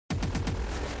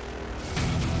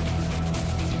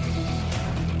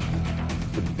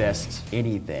best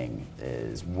anything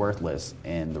is worthless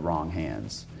in the wrong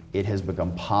hands. It has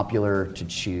become popular to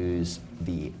choose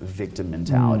the victim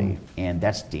mentality, and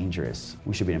that's dangerous.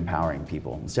 We should be empowering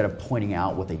people. Instead of pointing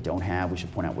out what they don't have, we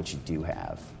should point out what you do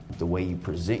have. The way you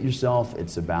present yourself,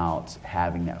 it's about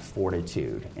having that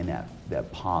fortitude and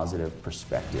that positive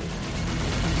perspective.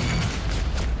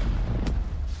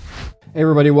 Hey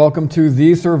everybody, welcome to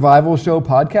the Survival Show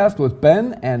podcast with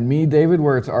Ben and me, David,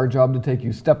 where it's our job to take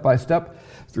you step by step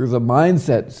through the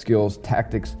mindset, skills,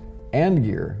 tactics, and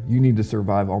gear you need to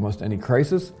survive almost any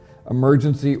crisis,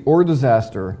 emergency, or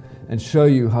disaster, and show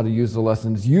you how to use the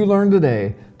lessons you learned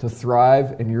today to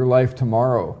thrive in your life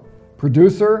tomorrow.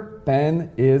 Producer Ben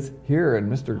is here,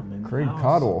 and Mr. Craig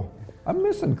Cottle. I'm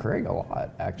missing Craig a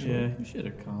lot, actually. Yeah, you should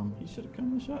have come. He should have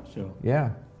come to SHOT Show. Yeah.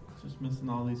 Just missing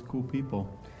all these cool people.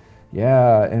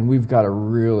 Yeah, and we've got a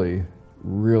really,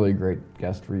 really great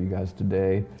guest for you guys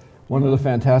today. One of the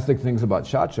fantastic things about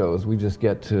SHOT Show is we just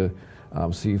get to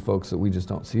see folks that we just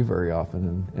don't see very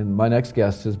often. And my next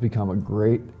guest has become a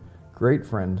great, great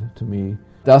friend to me.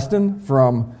 Dustin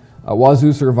from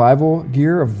Wazoo Survival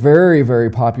Gear, a very, very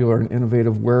popular and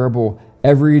innovative wearable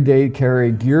everyday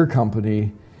carry gear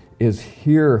company, is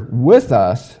here with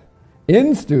us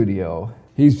in studio.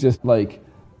 He's just like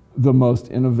the most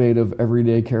innovative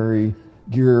everyday carry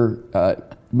gear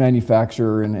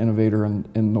manufacturer and innovator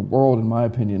in the world, in my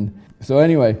opinion. So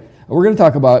anyway, we're going to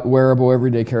talk about wearable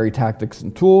everyday carry tactics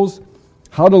and tools,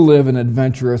 how to live an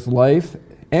adventurous life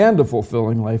and a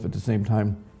fulfilling life at the same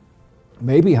time,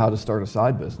 maybe how to start a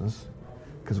side business,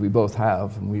 because we both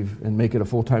have, and make it a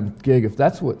full-time gig if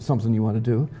that's something you want to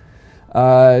do.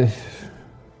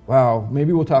 Wow,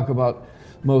 maybe we'll talk about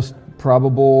most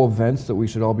probable events that we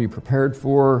should all be prepared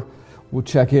for. We'll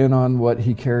check in on what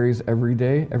he carries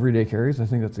everyday carries. I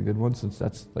think that's a good one since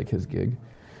that's like his gig.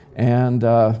 And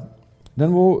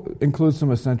then we'll include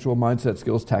some essential mindset,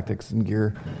 skills, tactics, and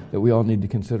gear that we all need to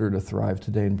consider to thrive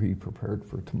today and be prepared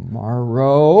for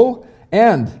tomorrow.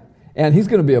 And he's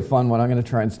going to be a fun one. I'm going to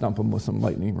try and stump him with some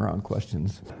lightning round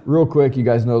questions. Real quick, you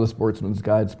guys know the Sportsman's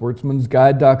Guide.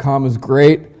 Sportsmansguide.com is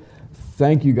great.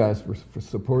 Thank you guys for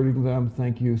supporting them.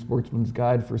 Thank you, Sportsman's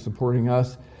Guide, for supporting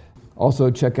us. Also,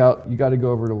 you got to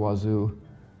go over to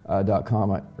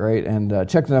wazoo.com, right? And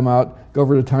check them out. Go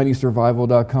over to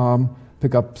tinysurvival.com.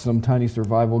 Pick up some Tiny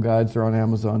Survival guides. They're on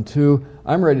Amazon too.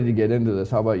 I'm ready to get into this.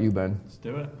 How about you, Ben? Let's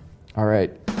do it. All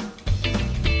right.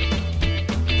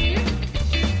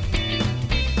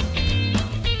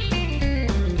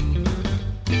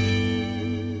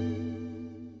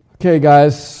 Okay,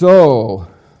 guys. So,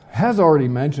 as already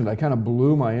mentioned, I kind of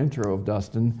blew my intro of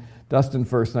Dustin. Dustin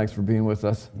first, thanks for being with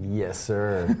us. Yes,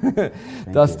 sir.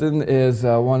 Dustin is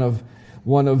one of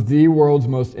the world's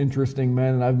most interesting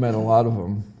men, and I've met a lot of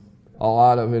them. A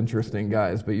lot of interesting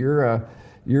guys, but you're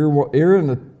in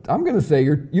the. I'm going to say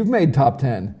you've made top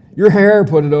 10. Your hair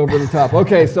put it over the top.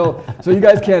 Okay, so you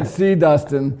guys can't see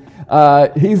Dustin.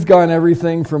 He's gone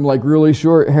everything from like really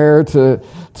short hair to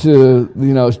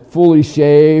fully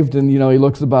shaved, and he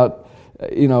looks about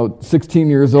 16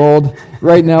 years old.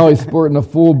 Right now he's sporting a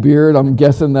full beard. I'm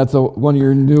guessing that's one of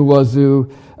your new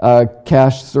Wazoo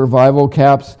cash survival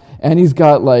caps, and he's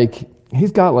got like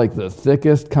the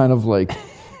thickest kind of like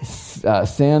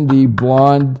sandy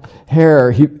blonde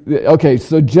hair.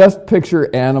 So just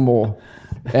picture animal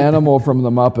from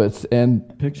the Muppets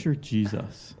and picture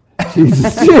Jesus.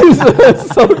 Jesus.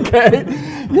 Okay.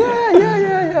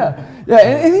 Yeah.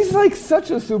 And he's like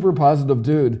such a super positive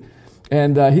dude,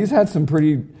 and he's had some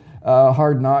pretty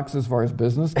hard knocks as far as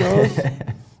business goes.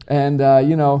 And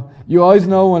you always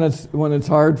know when it's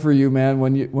hard for you, man.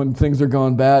 When things are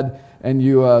going bad, and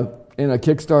you in a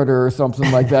Kickstarter or something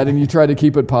like that, and you try to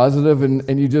keep it positive,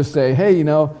 and you just say, hey,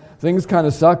 things kind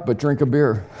of suck, but drink a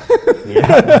beer.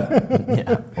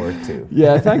 Yeah, or two.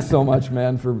 Yeah, thanks so much,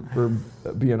 man, for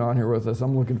being on here with us.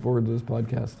 I'm looking forward to this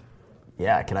podcast.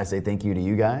 Yeah, can I say thank you to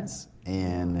you guys?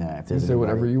 And if there's say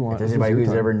whatever you want. If there's anybody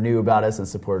who's ever knew about us and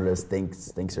supported us,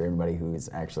 thanks to everybody who's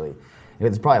actually.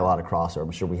 There's probably a lot of crossover.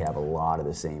 I'm sure we have a lot of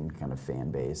the same kind of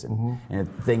fan base, and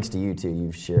thanks to you too,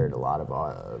 you've shared a lot of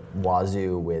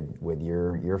Wazoo with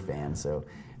your fans. So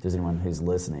if there's anyone who's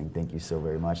listening, thank you so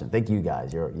very much, and thank you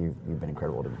guys. You've been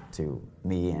incredible to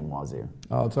me and Wazoo.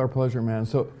 Oh, it's our pleasure, man.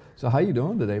 So how you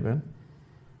doing today, Ben?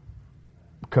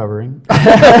 Recovering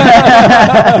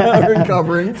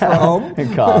from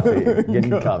coffee,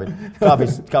 getting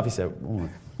coffee soap.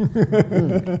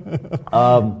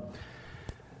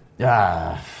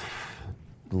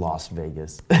 Las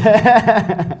Vegas.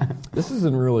 This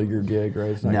isn't really your gig,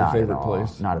 right? It's not your favorite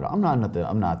place. Not at all. I'm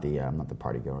not the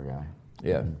party goer guy.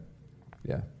 Yeah.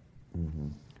 Yeah. Mm-hmm.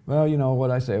 Well, you know,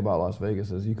 what I say about Las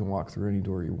Vegas is you can walk through any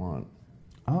door you want.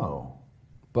 Oh,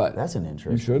 But that's an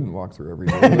interest. you shouldn't walk through every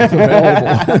door that's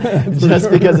available. Just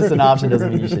because it's an option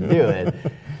doesn't mean you should do it,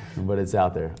 but it's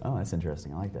out there. Oh, that's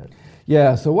interesting. I like that.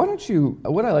 Yeah, so why don't you,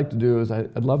 what I like to do is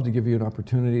I'd love to give you an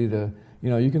opportunity to, you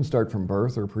know, you can start from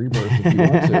birth or pre-birth if you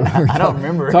want to. I don't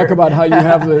remember. Talk about how you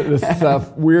have this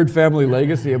weird family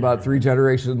legacy about 3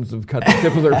 generations have cut the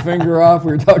tip of their finger off.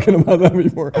 We were talking about that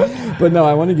before. But no,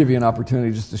 I want to give you an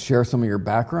opportunity just to share some of your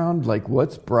background. Like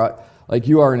what's brought, like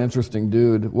you are an interesting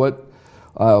dude. What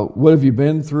have you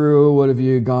been through? What have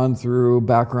you gone through?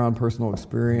 Background, personal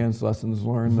experience, lessons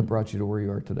learned that brought you to where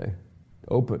you are today?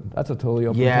 Open. That's a totally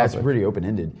open Yeah, topic. it's pretty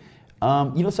open-ended.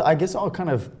 You know, so I guess I'll kind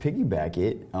of piggyback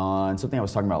it on something I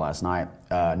was talking about last night.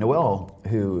 Noelle,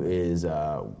 who is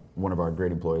one of our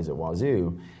great employees at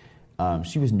Wazoo,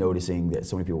 she was noticing that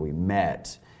so many people we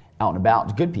met out and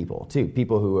about, good people too,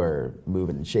 people who are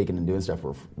moving and shaking and doing stuff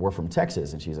were from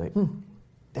Texas. And she's like,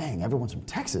 dang, everyone's from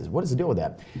Texas. What is the deal with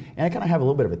that? And I kind of have a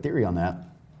little bit of a theory on that.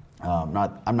 I'm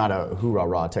not a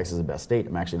hoorah, Texas is the best state.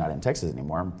 I'm actually not in Texas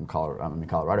anymore. I'm in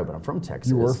Colorado, but I'm from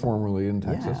Texas. You were formerly in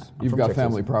Texas. Yeah, I'm You've from got Texas.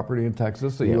 family property in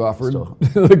Texas, so Yeah, you offered still.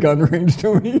 the gun range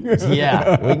to me.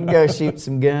 Yeah, we can go shoot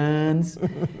some guns.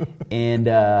 And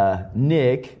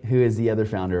Nick, who is the other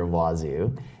founder of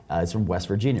Wazoo, is from West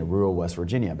Virginia, rural West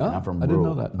Virginia. Oh, I'm from I didn't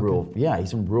know that. Rural, Okay. Yeah,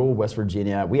 he's from rural West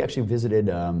Virginia. We actually visited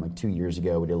like 2 years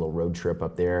ago. We did a little road trip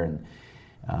up there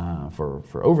and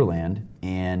for overland,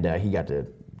 and he got to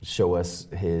show us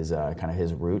his kind of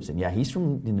his roots. And yeah, he's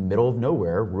from in the middle of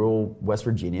nowhere, rural West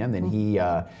Virginia, and then he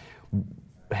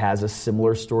has a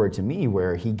similar story to me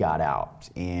where he got out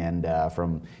and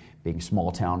from being a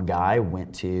small town guy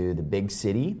went to the big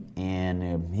city,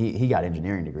 and he got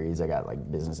engineering degrees. I got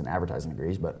like business and advertising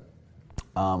degrees, but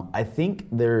I think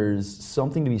there's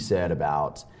something to be said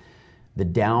about the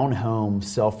down-home,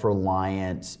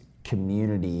 self-reliant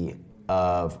community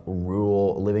of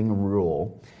living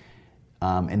rural,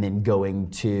 and then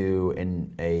going to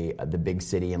the big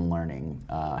city and learning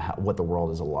what the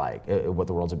world is like, what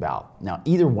the world's about. Now,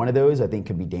 either one of those I think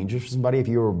could be dangerous for somebody. If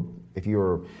you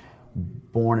were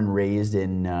born and raised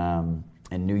in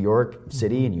New York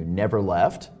City and you never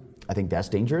left, I think that's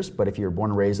dangerous. But if you're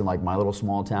born and raised in like my little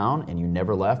small town and you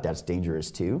never left, that's dangerous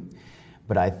too.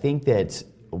 But I think that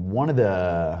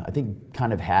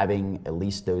kind of having at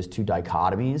least those two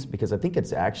dichotomies, because I think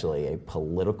it's actually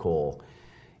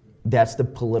that's the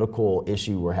political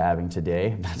issue we're having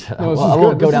today. I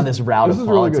won't go down this route of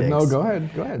politics. Really good. No, go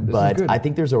ahead. This but is good. I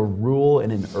think there's a rural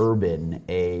and an urban,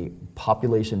 a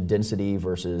population density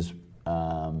versus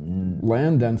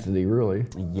land density, really.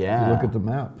 Yeah. If you look at the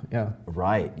map, yeah.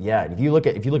 Right. Yeah. If you look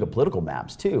at political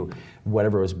maps too,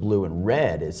 whatever is blue and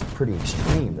red is pretty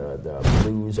extreme. The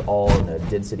blues all in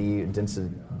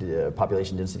the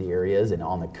population density areas and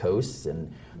on the coasts,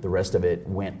 and the rest of it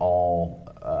went all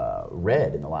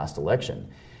red in the last election.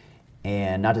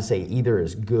 And not to say either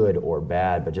is good or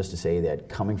bad, but just to say that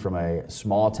coming from a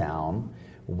small town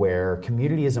where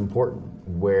community is important,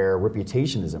 where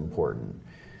reputation is important,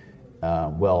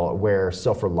 where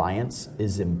self-reliance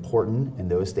is important, and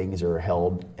those things are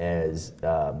held as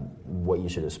what you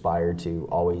should aspire to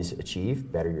always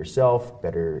achieve, better yourself,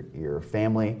 better your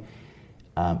family.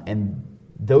 And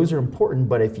those are important,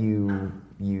 but if you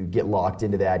get locked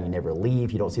into that and you never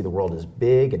leave, you don't see the world as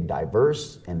big and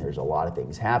diverse, and there's a lot of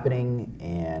things happening,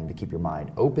 and to keep your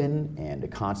mind open and to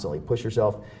constantly push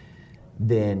yourself,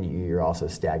 then you're also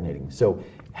stagnating. So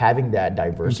having that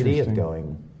diversity of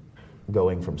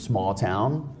going from small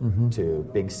town to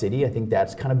big city, I think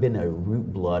that's kind of been a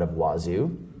root blood of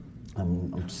Wazoo.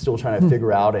 I'm still trying to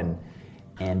figure out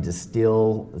and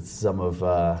distill some of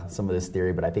this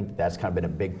theory, but I think that's kind of been a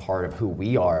big part of who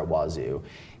we are at Wazoo.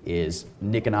 Is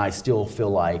Nick and I still feel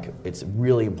like it's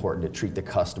really important to treat the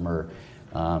customer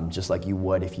just like you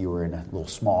would if you were in a little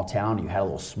small town. You had a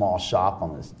little small shop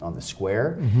on the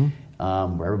square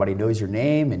where everybody knows your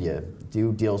name and you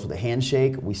do deals with a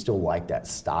handshake. We still like that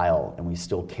style, and we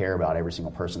still care about every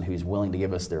single person who's willing to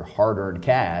give us their hard-earned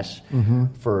cash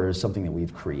for something that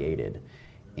we've created.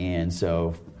 And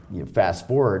so, fast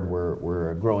forward,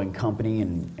 we're a growing company,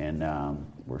 and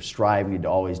we're striving to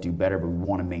always do better, but we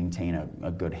want to maintain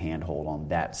a good handhold on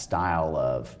that style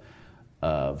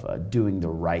of doing the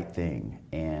right thing.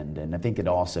 And I think it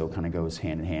also kind of goes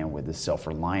hand in hand with the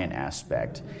self-reliant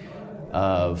aspect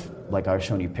of, like I was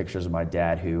showing you pictures of my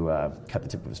dad who cut the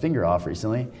tip of his finger off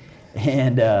recently.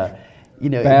 And,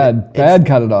 Bad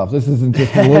cut it off. This isn't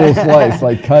just a little slice,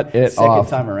 like cut it off.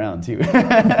 Second time around too.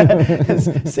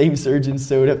 Same surgeon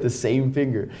sewed up the same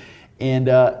finger. And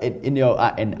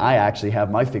I actually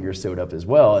have my finger sewed up as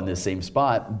well in the same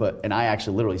spot, and I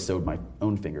actually literally sewed my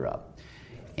own finger up.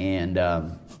 And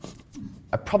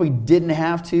I probably didn't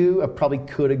have to. I probably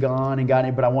could have gone and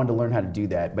gotten it, but I wanted to learn how to do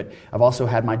that. But I've also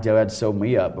had my dad sew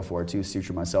me up before too,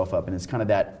 suture myself up, and it's kind of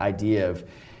that idea of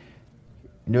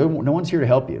no one's here to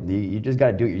help you. You just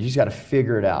got to do it. You just got to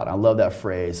figure it out. I love that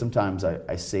phrase. Sometimes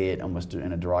I say it almost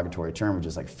in a derogatory term, which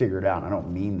is like figure it out. And I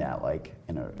don't mean that like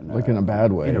in a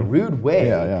bad way, in a rude way.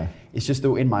 Yeah. It's just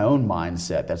in my own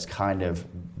mindset. That's kind of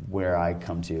where I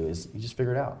come to is you just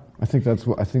figure it out. I think that's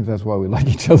why we like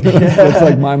each other. It's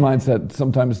like my mindset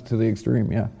sometimes to the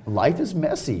extreme. Yeah. Life is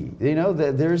messy.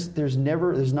 There's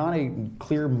not a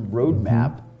clear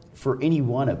roadmap for any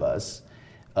one of us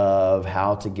of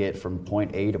how to get from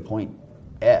point A to point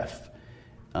F.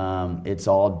 It's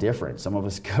all different. Some of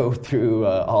us go through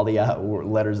all the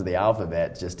letters of the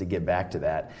alphabet just to get back to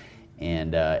that,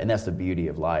 and that's the beauty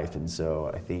of life. And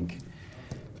so I think.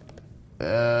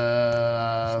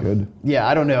 That's good. Yeah,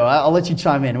 I don't know. I'll let you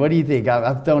chime in. What do you think?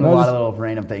 I've thrown a lot of little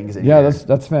random things in here. Yeah,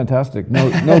 that's fantastic. No,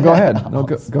 go ahead. No,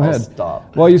 go ahead.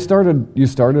 Stop. Well, you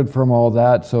started from all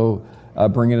that, so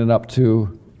bringing it up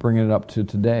to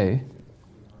today.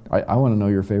 I want to know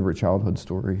your favorite childhood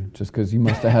story, just because you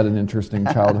must have had an interesting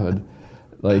childhood.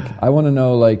 Like, I want to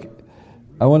know,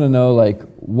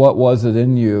 what was it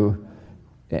in you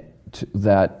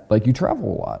that, like, you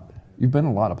travel a lot. You've been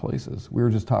a lot of places. We were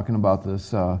just talking about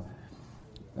this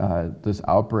this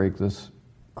outbreak, this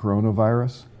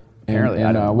coronavirus. Apparently,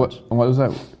 what was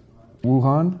that?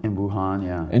 Wuhan? In Wuhan,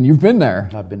 yeah. And you've been there.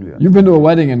 I've been there. You've been to a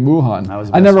wedding in Wuhan.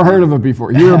 I never heard of it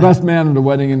before. You were a best man at a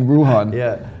wedding in Wuhan.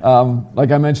 Yeah.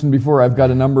 Like I mentioned before, I've got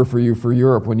a number for you for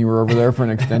Europe when you were over there for an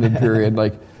extended period.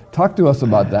 Like, talk to us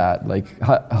about that. Like,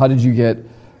 how did you get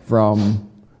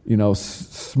from,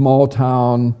 small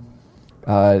town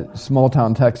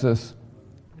Texas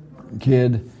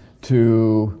kid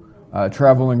to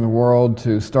traveling the world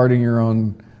to starting your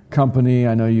own company?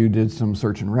 I know you did some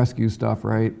search and rescue stuff,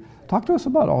 right? Talk to us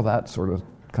about all that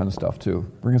kind of stuff too.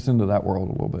 Bring us into that world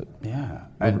a little bit. Yeah.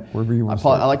 Wherever you want to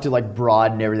start. I like to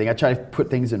broaden everything. I try to put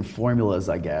things in formulas,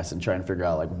 I guess, and try and figure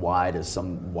out why do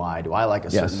I like a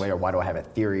certain way, or why do I have a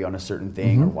theory on a certain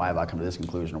thing, or why have I come to this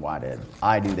conclusion, or why did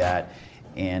I do that,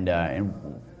 and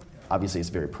obviously it's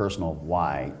very personal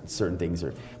why certain things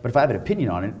are. But if I have an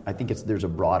opinion on it, I think there's a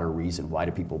broader reason why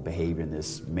do people behave in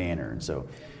this manner, and so.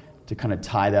 To kind of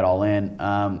tie that all in,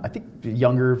 I think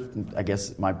younger, I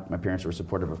guess my parents were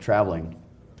supportive of traveling.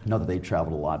 Not that they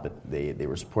traveled a lot, but they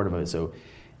were supportive of it. So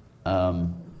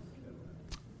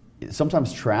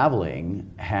sometimes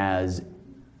traveling has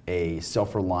a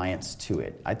self-reliance to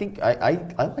it. I think I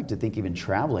like to think even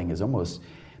traveling is almost,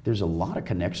 there's a lot of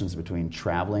connections between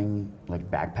traveling, like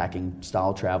backpacking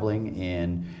style traveling,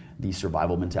 and the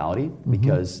survival mentality,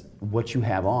 because what you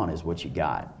have on is what you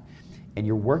got. And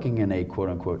you're working in a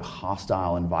quote-unquote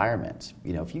hostile environment.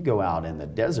 If you go out in the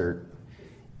desert,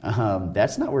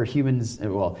 that's not where humans,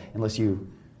 well, unless you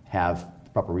have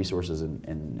proper resources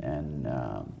and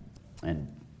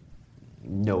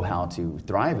know how to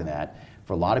thrive in that.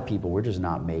 For a lot of people, we're just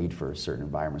not made for certain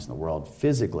environments in the world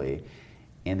physically.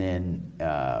 And then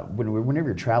whenever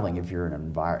you're traveling, if you're in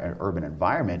an urban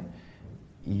environment,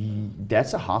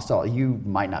 that's a hostile. You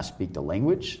might not speak the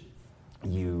language.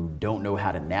 You don't know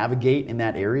how to navigate in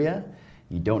that area.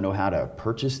 You don't know how to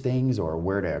purchase things or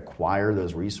where to acquire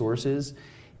those resources.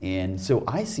 And so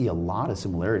I see a lot of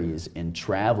similarities in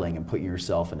traveling and putting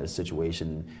yourself in a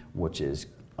situation which is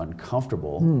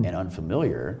uncomfortable and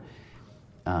unfamiliar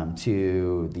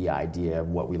to the idea of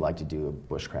what we like to do of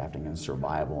bushcrafting and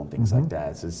survival and things like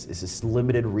that. It's this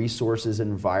limited resources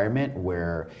environment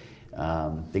where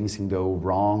things can go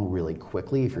wrong really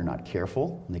quickly if you're not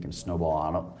careful, and they can snowball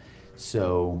on them.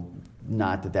 So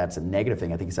not that that's a negative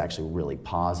thing. I think it's actually really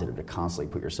positive to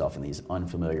constantly put yourself in these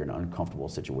unfamiliar and uncomfortable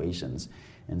situations.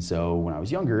 And so when I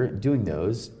was younger, doing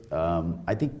those,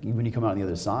 I think when you come out on the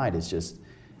other side, it's just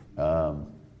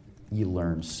you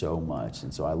learn so much.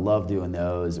 And so I love doing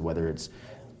those, whether it's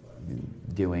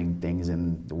doing things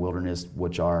in the wilderness,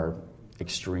 which are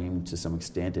extreme to some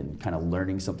extent, and kind of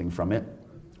learning something from it,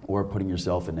 or putting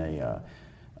yourself in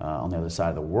on the other side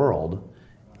of the world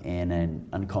in an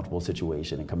uncomfortable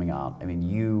situation and coming out. I mean,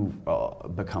 you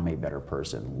become a better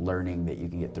person, learning that you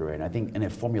can get through it. And I think in a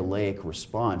formulaic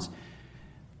response,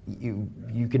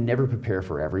 you can never prepare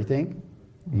for everything.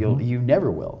 You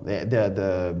never will.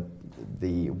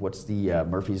 The what's the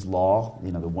Murphy's Law?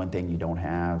 The one thing you don't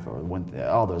have, or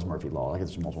all those Murphy laws. I guess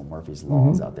there's multiple Murphy's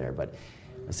laws out there, but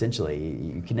essentially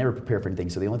you can never prepare for anything.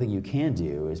 So the only thing you can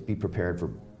do is be prepared for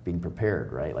being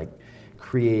prepared, right? Like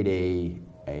create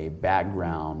a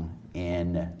background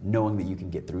in knowing that you can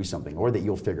get through something or that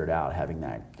you'll figure it out, having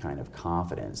that kind of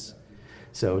confidence.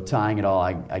 So tying it all,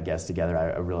 I guess, together,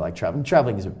 I really like traveling.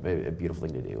 Traveling is a beautiful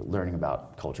thing to do. Learning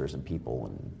about cultures and people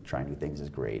and trying new things is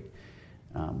great.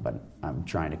 But I'm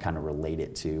trying to kind of relate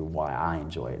it to why I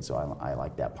enjoy it. So I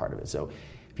like that part of it. So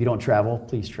if you don't travel,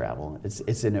 please travel.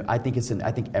 I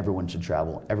think everyone should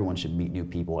travel. Everyone should meet new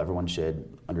people. Everyone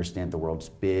should understand the world's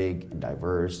big and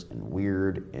diverse and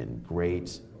weird and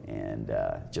great and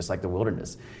just like the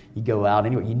wilderness. You go out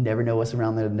anyway, you never know what's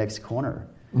around the next corner.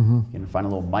 Mm-hmm. You can find a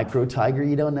little micro tiger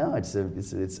you don't know.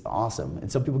 It's awesome. And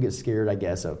some people get scared, I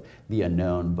guess, of the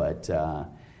unknown, but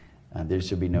there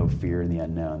should be no fear in the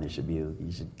unknown. You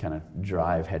should kind of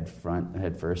drive head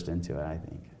first into it, I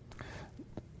think.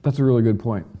 That's a really good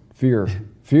point.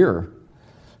 Fear.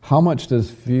 How much does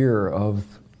fear of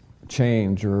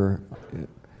change or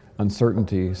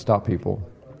uncertainty stop people?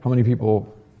 How many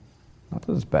people? Not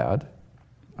that it's bad.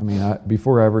 I mean,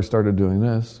 before I ever started doing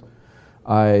this,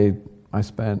 I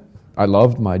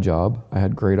loved my job. I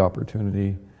had great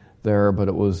opportunity there, but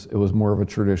it was more of a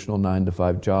traditional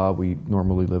 9-to-5 job. We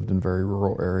normally lived in very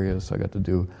rural areas, so I got to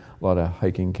do a lot of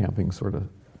hiking, camping,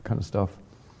 kind of stuff.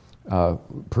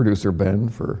 Producer Ben,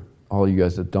 for all you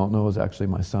guys that don't know, is actually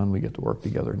my son. We get to work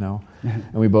together now,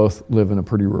 and we both live in a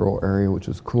pretty rural area, which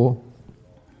is cool.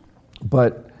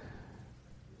 But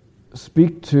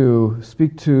speak to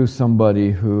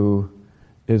somebody who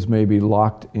is maybe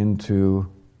locked into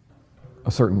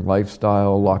a certain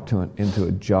lifestyle, locked into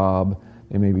a job.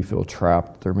 They maybe feel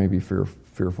trapped. They're maybe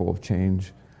fearful of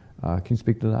change. Can you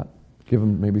speak to that? Give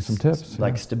them maybe some tips.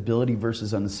 Like stability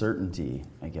versus uncertainty,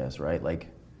 I guess, right? Like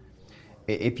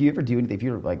if you ever do anything,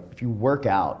 if you work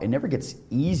out, it never gets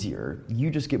easier. You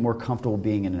just get more comfortable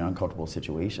being in uncomfortable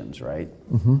situations, right?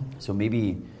 Mm-hmm. So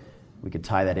maybe we could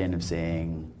tie that in of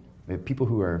saying, people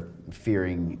who are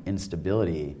fearing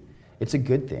instability, it's a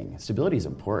good thing. Stability is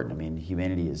important. I mean,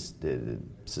 the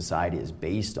society is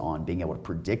based on being able to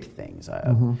predict things.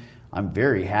 I'm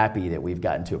very happy that we've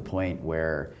gotten to a point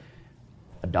where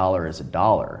 $1 is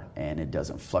 $1 and it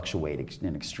doesn't fluctuate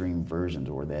in extreme versions,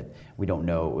 or that we don't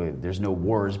know, there's no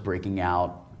wars breaking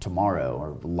out tomorrow,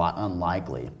 or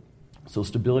unlikely. So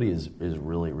stability is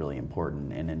really, really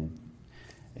important. And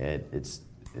it's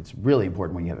really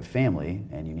important when you have a family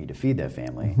and you need to feed that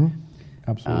family. Mm-hmm.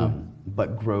 Absolutely.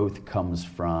 But growth comes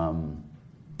from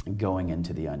going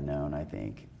into the unknown, I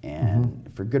think. And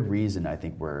for good reason, I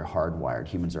think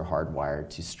humans are hardwired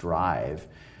to strive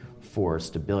for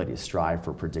stability, to strive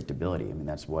for predictability. I mean,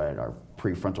 that's what our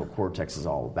prefrontal cortex is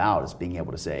all about, is being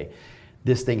able to say,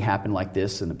 this thing happened like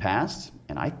this in the past,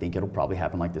 and I think it'll probably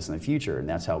happen like this in the future. And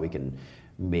that's how we can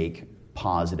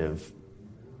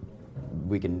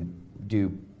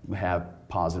have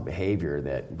positive behavior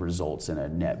that results in a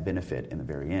net benefit in the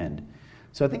very end.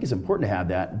 So I think it's important to have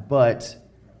that, but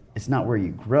it's not where you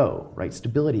grow, right?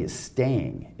 Stability is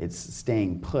it's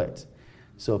staying put.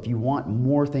 So if you want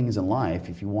more things in life,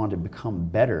 if you want to become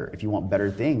better, if you want better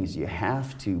things, you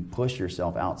have to push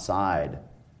yourself outside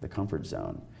the comfort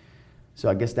zone. So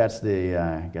I guess that's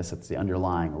the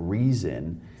underlying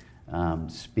reason.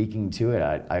 Speaking to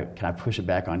it, can I push it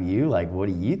back on you? Like, what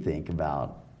do you think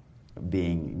about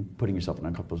putting yourself in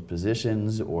uncomfortable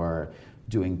positions or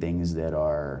doing things that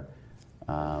are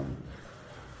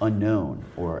unknown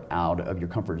or out of your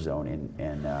comfort zone,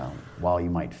 and while you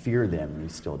might fear them, you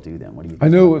still do them? What do you think? I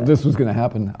knew this was going to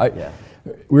happen.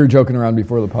 We were joking around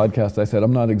before the podcast. I said,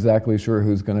 I'm not exactly sure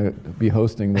who's going to be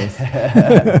hosting this.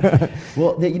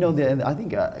 Well, I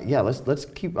think let's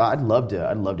keep. I'd love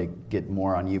to get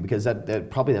more on you, because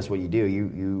that's what you do.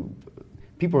 You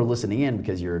people are listening in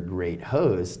because you're a great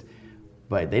host,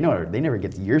 but they never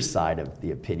get to your side of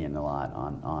the opinion a lot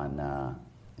on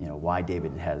why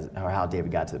David or how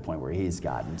David got to the point where he's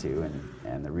gotten to,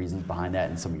 and the reasons behind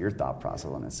that, and some of your thought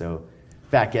process on it. So,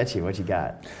 back at you, what you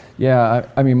got? Yeah,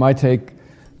 I mean, my take,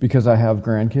 because I have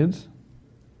grandkids,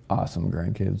 awesome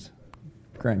grandkids.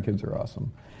 Grandkids are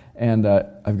awesome. And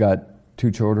I've got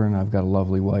 2 children, I've got a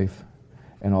lovely wife,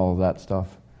 and all of that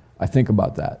stuff. I think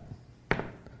about that.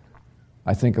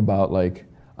 I think about,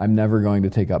 I'm never going to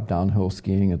take up downhill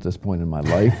skiing at this point in my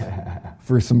life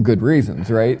for some good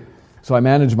reasons, right? So I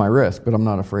manage my risk, but I'm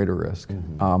not afraid of risk.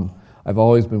 Mm-hmm. I've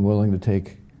always been willing to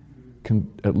take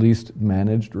at least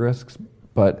managed risks,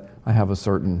 but I have a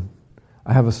certain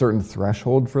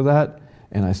threshold for that,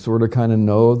 and I sort of kind of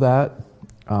know that.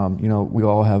 We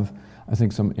all have, I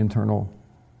think, some internal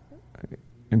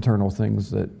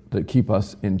things that keep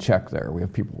us in check there. We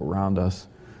have people around us.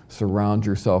 Surround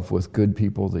yourself with good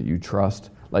people that you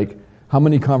trust. Like, how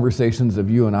many conversations have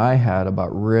you and I had about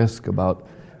risk, about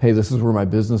hey, this is where my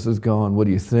business is going. What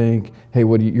do you think? Hey,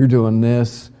 you're doing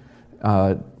this.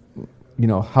 How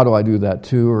do I do that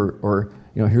too? Or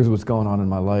here's what's going on in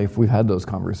my life. We've had those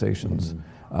conversations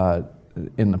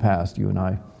in the past, you and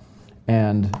I.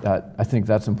 And I think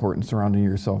that's important, surrounding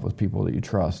yourself with people that you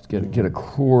trust. Get a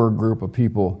core group of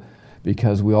people,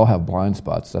 because we all have blind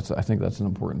spots. I think that's an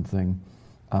important thing.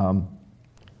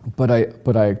 But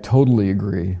I totally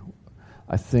agree.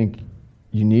 I think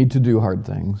you need to do hard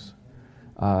things.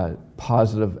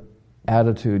 Positive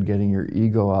attitude, getting your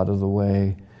ego out of the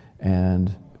way,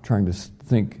 and trying to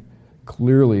think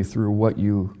clearly through what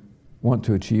you want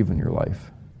to achieve in your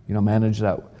life. Manage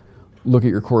that. Look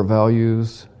at your core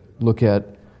values. Look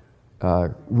at,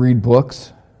 read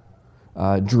books,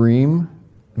 dream,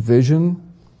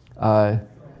 vision.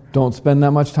 Don't spend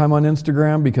that much time on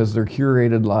Instagram, because they're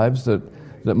curated lives that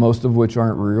most of which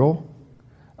aren't real.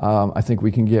 I think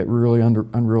we can get really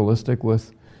unrealistic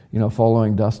with,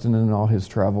 following Dustin and all his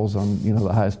travels on,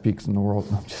 the highest peaks in the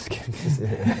world. No, I'm just kidding.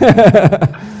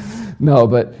 No,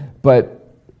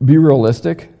 but be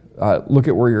realistic. Look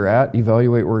at where you're at,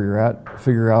 evaluate where you're at,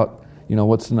 figure out,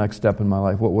 what's the next step in my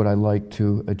life? What would I like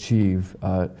to achieve?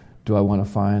 Do I want to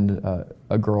find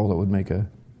a girl that would make a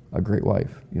great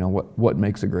wife? What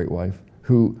makes a great wife?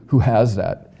 Who has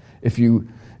that? If you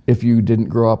didn't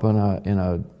grow up in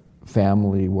a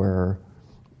family where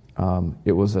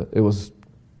it was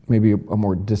maybe a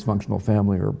more dysfunctional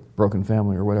family or broken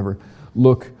family or whatever,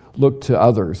 look to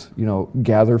others.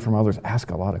 Gather from others.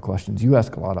 Ask a lot of questions. You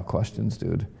ask a lot of questions,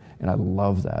 dude, and I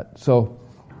love that. So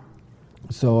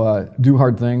do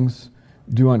hard things,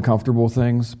 do uncomfortable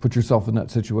things, put yourself in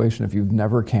that situation. If you've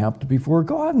never camped before,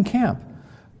 go out and camp.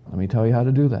 Let me tell you how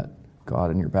to do that. Go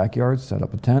out in your backyard, set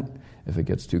up a tent. If it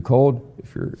gets too cold,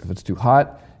 if it's too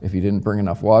hot, if you didn't bring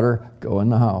enough water, go in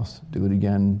the house. Do it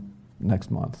again next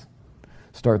month.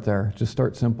 Start there. Just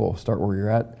start simple. Start where you're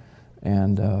at,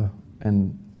 and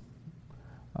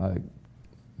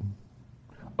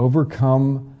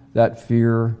overcome that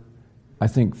fear. I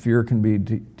think fear can be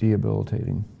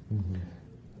debilitating.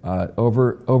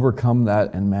 Overcome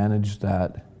that and manage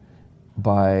that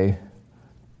by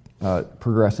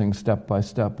progressing step by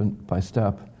step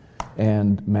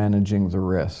and managing the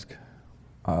risk.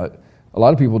 A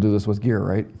lot of people do this with gear,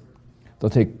 right?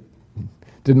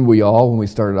 Didn't we all, when we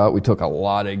started out, we took a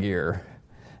lot of gear,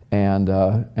 and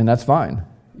that's fine.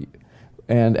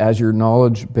 And as your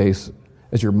knowledge base,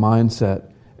 as your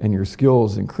mindset and your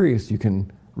skills increase, you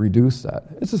can reduce that.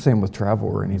 It's the same with travel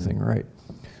or anything, right?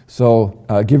 So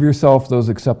give yourself those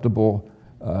acceptable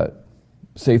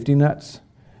safety nets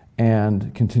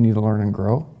and continue to learn and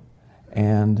grow.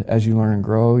 And as you learn and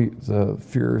grow, the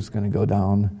fear is going to go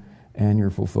down and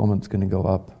your fulfillment's going to go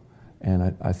up.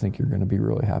 And I think you're going to be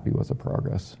really happy with the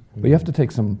progress. But you have to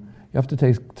take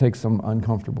some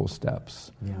uncomfortable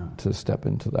steps to step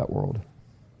into that world.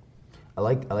 I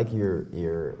like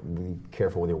your be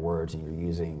careful with your words, and you're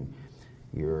using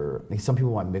some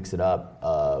people might mix it up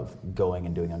of going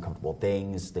and doing uncomfortable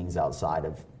things outside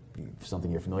of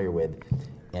something you're familiar with,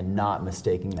 and not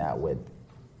mistaking that with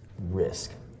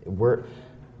risk.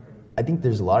 I think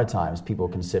there's a lot of times people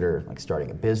consider like starting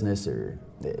a business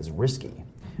as risky,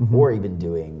 or even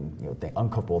doing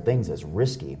uncomfortable things as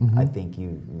risky. I think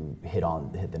you hit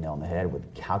the nail on the head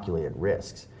with calculated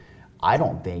risks. I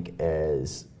don't think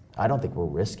we're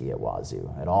risky at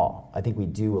Wazoo at all. I think we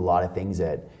do a lot of things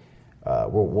that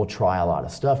we'll try a lot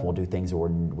of stuff. We'll do things that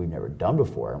we've never done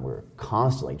before, and we're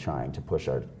constantly trying to push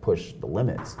the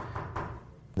limits.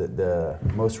 The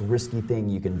most risky thing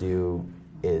you can do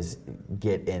is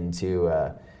get into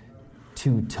a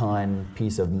 2-ton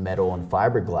piece of metal and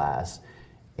fiberglass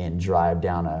and drive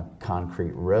down a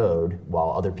concrete road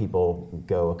while other people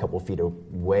go a couple feet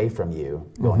away from you,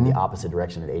 going the opposite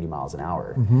direction at 80 miles an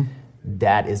hour.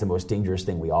 That is the most dangerous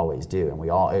thing we always do, and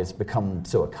it's become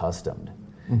so accustomed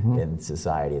in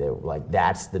society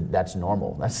that that's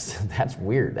normal. That's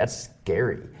weird. That's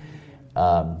scary.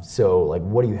 So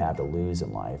what do you have to lose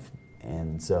in life?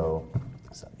 And so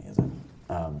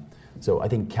I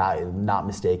think not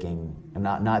mistaking, and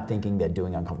not thinking that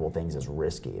doing uncomfortable things is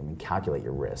risky. I mean, calculate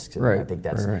your risks. And I think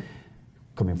that's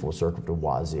coming full circle to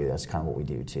Wazoo. That's kind of what we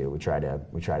do too. We try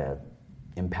to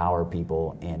empower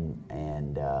people and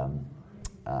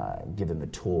give them the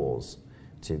tools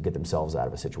to get themselves out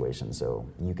of a situation, so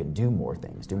you can do more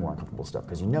things, do more uncomfortable stuff,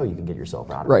 because you can get yourself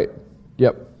out of it. Right.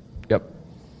 Yep.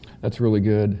 That's really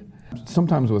good.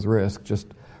 Sometimes with risk,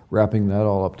 just wrapping that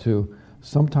all up too,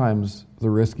 sometimes the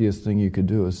riskiest thing you could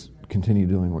do is continue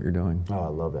doing what you're doing. Oh, I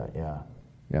love that.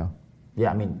 Yeah.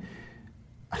 Yeah. I mean,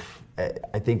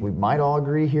 I think we might all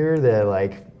agree here that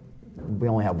we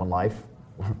only have one life.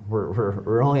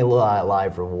 we're only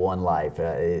alive for one life.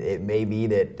 It may be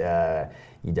that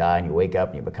you die and you wake up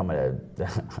and you become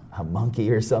a monkey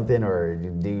or something, or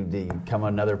do you become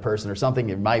another person or something.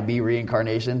 It might be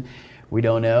reincarnation. We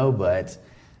don't know, but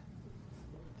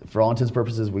for all intents and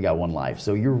purposes, we got one life.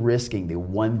 So you're risking the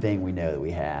one thing we know that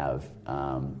we have.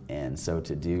 And so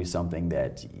to do something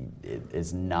that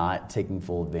is not taking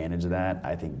full advantage of that,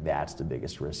 I think that's the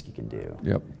biggest risk you can do.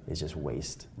 Yep. Is just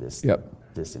waste this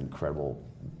this incredible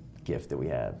gift that we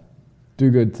have. Do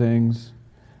good things.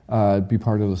 Be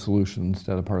part of the solution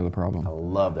instead of part of the problem. I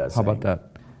love that. How about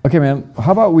that? Okay, man.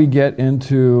 How about we get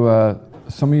into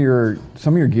some of your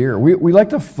gear? We like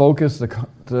to focus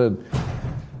the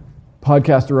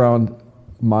podcast around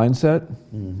mindset.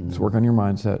 Mm-hmm. Let's work on your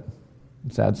mindset.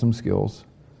 Let's add some skills,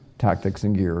 tactics,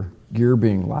 and gear. Gear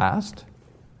being last,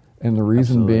 and the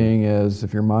reason being is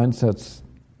if your mindset's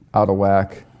out of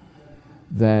whack,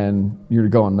 then you're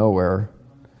going nowhere.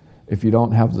 If you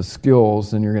don't have the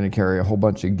skills, then you're going to carry a whole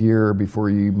bunch of gear before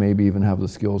you maybe even have the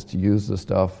skills to use the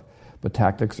stuff. But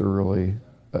tactics are really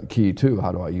key too.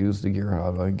 How do I use the gear?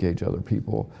 How do I engage other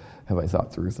people? Have I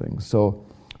thought through things? So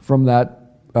from that,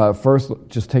 first,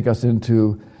 just take us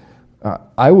into,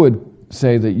 I would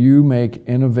say that you make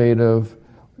innovative,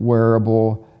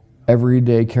 wearable,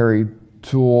 everyday carry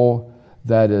tool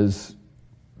that is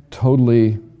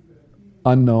totally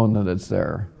unknown that it's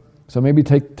there. So maybe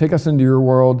take us into your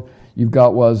world. You've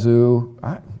got Wazoo.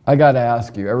 I got to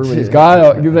ask you. Everybody's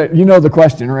got to. You know the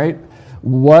question, right?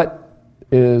 What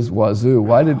is Wazoo?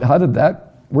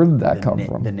 Where did that come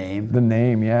from? The name? The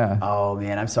name, yeah. Oh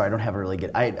man, I'm sorry, I don't have a really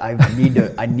good.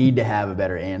 I need to have a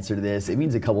better answer to this. It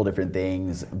means a couple different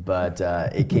things, but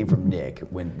it came from Nick.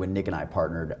 When Nick and I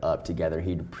partnered up together,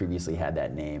 he'd previously had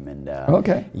that name, and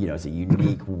it's a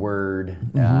unique word.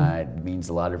 It means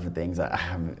a lot of different things.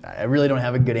 I really don't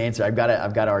have a good answer. I've got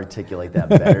to articulate that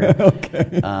better.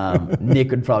 Okay.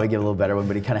 Nick would probably get a little better one,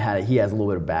 but he has a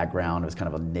little bit of background. It was kind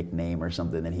of a nickname or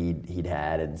something that he'd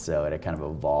had, and so it kind of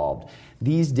evolved.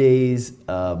 These days,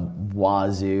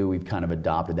 Wazoo, we've kind of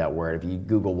adopted that word. If you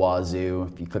Google Wazoo,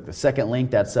 if you click the second link,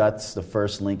 that's us. The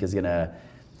first link is going to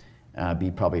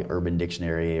be probably Urban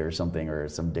Dictionary or something, or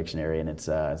some dictionary, and it's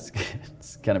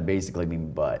kind of basically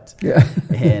mean butt. Yeah.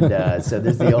 And so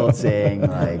there's the old saying,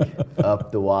 like,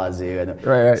 up the wazoo. And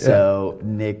right, so yeah.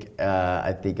 Nick,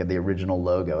 I think the original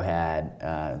logo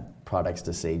had products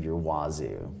to save your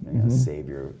wazoo, save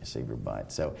your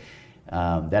butt. So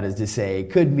that is to say, it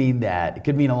could mean that. It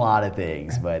could mean a lot of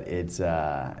things, but there's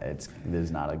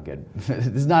not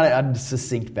a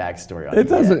succinct backstory on it.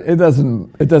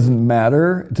 It doesn't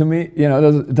matter to me.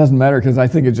 It doesn't matter because I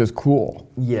think it's just cool.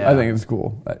 Yeah, I think it's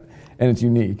cool, and it's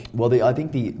unique. Well, I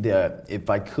think the if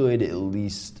I could at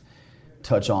least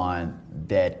touch on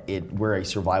that, we're a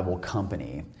survival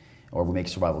company. Or we make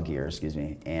survival gear,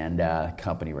 and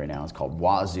company right now is called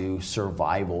Wazoo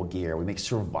Survival Gear. We make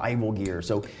survival gear.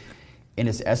 So in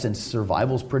its essence,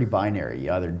 survival is pretty binary.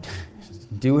 You either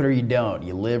do it or you don't.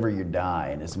 You live or you die.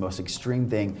 And it's the most extreme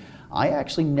thing. I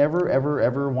actually never, ever,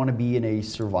 ever want to be in a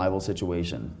survival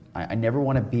situation. I never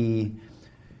want to be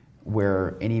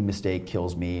where any mistake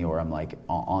kills me or I'm like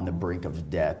on the brink of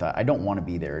death. I don't want to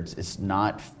be there. There's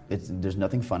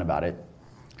nothing fun about it.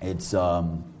 It's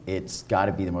got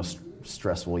to be the most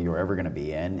stressful you're ever going to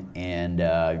be in, and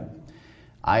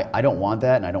I don't want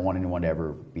that, and I don't want anyone to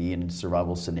ever be in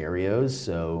survival scenarios.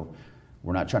 So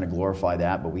we're not trying to glorify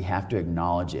that, but we have to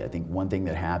acknowledge it. I think one thing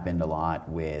that happened a lot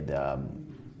with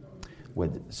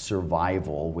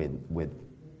survival,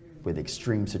 with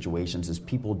extreme situations, is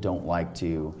people don't like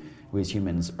to. We as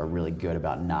humans are really good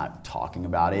about not talking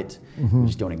about it. Mm-hmm. We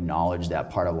just don't acknowledge that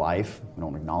part of life. We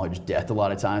don't acknowledge death a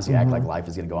lot of times. We act like life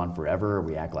is going to go on forever.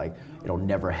 We act like it'll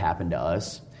never happen to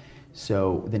us.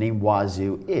 So the name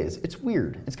Wazoo it's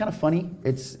weird. It's kind of funny.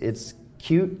 It's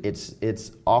cute.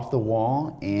 It's off the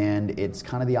wall, and it's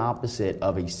kind of the opposite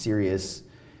of a serious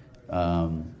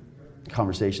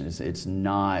conversation. It's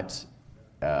not.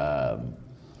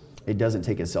 It doesn't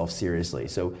take itself seriously.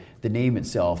 So the name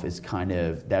itself is that's kind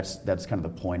of the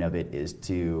point of it, is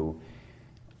to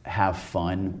have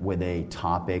fun with a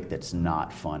topic that's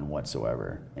not fun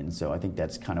whatsoever. And so I think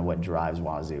that's kind of what drives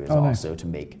Wazoo, is also to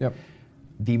make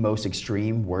the most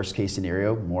extreme, worst case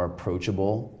scenario more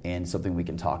approachable and something we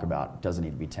can talk about. It doesn't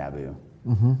need to be taboo.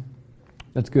 Mm-hmm.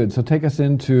 That's good. So take us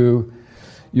into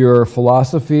your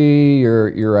philosophy,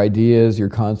 your ideas, your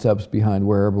concepts behind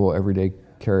wearable everyday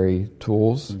carry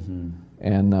tools,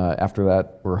 and after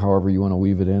that, or however you want to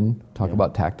weave it in, talk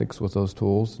about tactics with those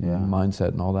tools, and mindset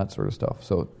and all that sort of stuff.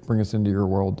 So bring us into your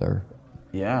world there.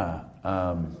 Yeah.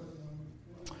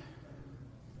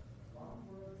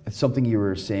 something you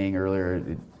were saying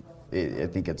earlier, I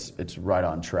think it's right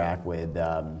on track with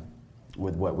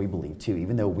what we believe too.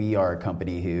 Even though we are a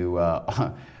company who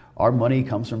our money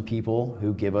comes from people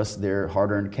who give us their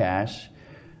hard-earned cash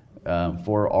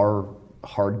for our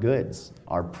hard goods,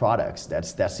 our products.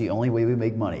 That's the only way we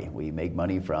make money. We make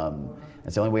money from.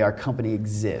 That's the only way our company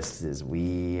exists. Is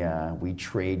we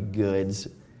trade goods,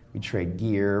 we trade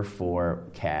gear for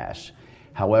cash.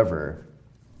 However,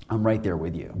 I'm right there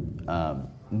with you.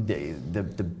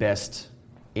 The best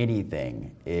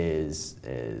anything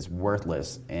is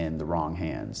worthless in the wrong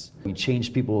hands. We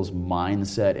change people's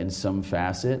mindset in some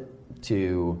facet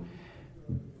to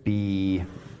be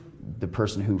the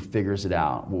person who figures it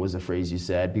out. What was the phrase you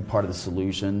said? Be part of the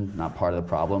solution, not part of the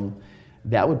problem.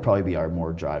 That would probably be our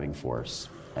more driving force.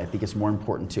 I think it's more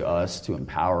important to us to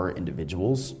empower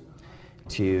individuals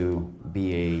to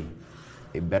be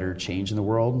a better change in the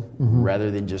world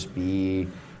rather than just be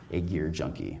a gear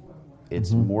junkie.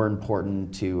 It's more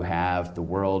important to have the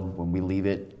world, when we leave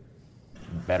it,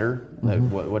 better.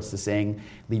 What's the saying?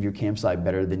 Leave your campsite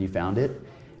better than you found it.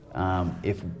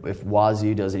 If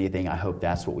Wazoo does anything, I hope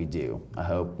that's what we do. I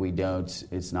hope we don't.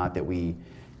 It's not that we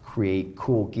create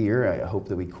cool gear. I hope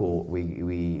that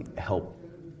we help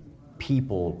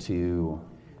people to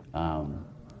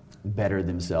better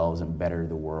themselves and better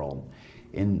the world.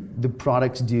 And the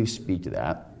products do speak to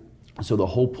that. So the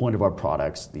whole point of our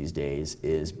products these days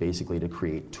is basically to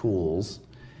create tools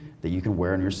that you can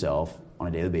wear on yourself on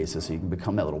a daily basis so you can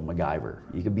become that little MacGyver.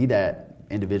 You can be that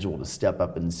individual to step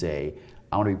up and say,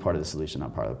 I want to be part of the solution,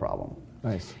 not part of the problem.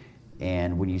 Nice.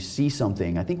 And when you see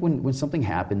something, I think when something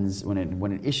happens, when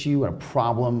an issue, a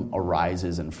problem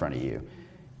arises in front of you,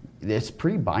 it's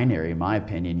pretty binary in my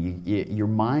opinion. Your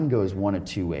mind goes one of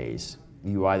two ways.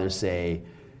 You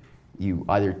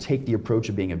either take the approach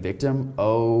of being a victim,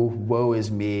 oh, woe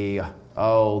is me,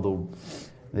 oh,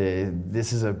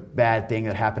 this is a bad thing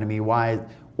that happened to me, why?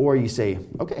 Or you say,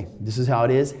 okay, this is how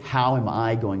it is, how am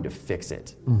I going to fix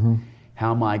it?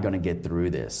 How am I going to get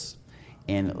through this?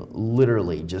 And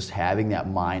literally just having that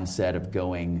mindset of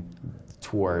going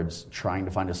towards trying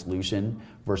to find a solution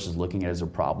versus looking at it as a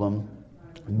problem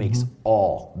makes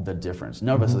all the difference.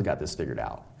 None of us have got this figured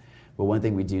out. But one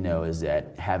thing we do know is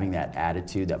that having that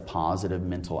attitude, that positive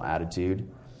mental attitude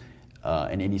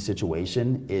in any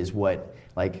situation is what,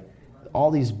 like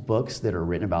all these books that are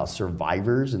written about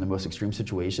survivors in the most extreme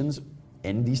situations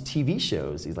and these TV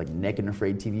shows, these like Naked and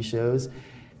Afraid TV shows,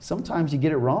 sometimes you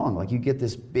get it wrong. Like you get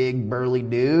this big burly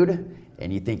dude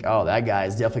and you think, oh, that guy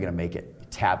is definitely gonna make it. He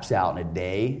taps out in a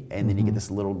day, and then you get this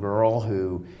little girl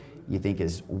who you think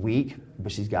is weak,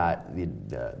 but she's got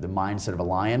the mindset of a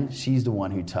lion. She's the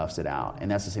one who toughs it out. And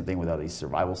that's the same thing with all these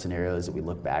survival scenarios that we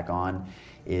look back on,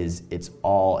 is it's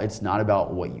not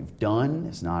about what you've done.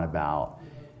 It's not about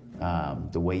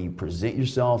the way you present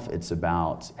yourself. It's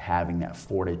about having that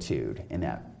fortitude and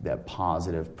that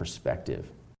positive perspective.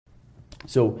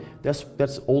 So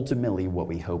that's ultimately what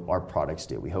we hope our products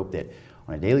do. We hope that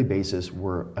on a daily basis,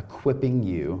 we're equipping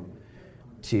you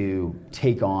to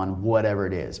take on whatever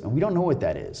it is. And we don't know what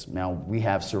that is. Now, we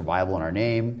have survival in our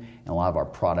name, and a lot of our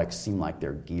products seem like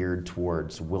they're geared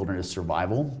towards wilderness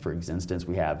survival. For instance,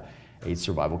 we have a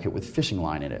survival kit with fishing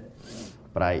line in it.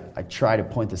 But I try to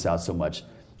point this out so much,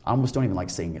 I almost don't even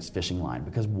like saying it's fishing line,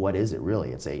 because what is it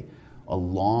really? It's a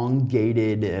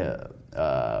elongated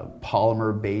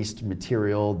polymer-based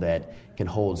material that can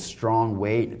hold strong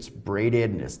weight. It's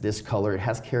braided, and it's this color. It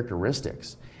has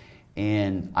characteristics.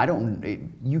 And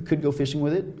you could go fishing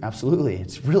with it, absolutely.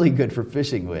 It's really good for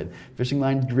fishing with. Fishing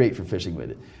line is great for fishing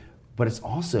with it. But it's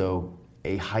also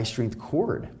a high-strength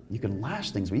cord. You can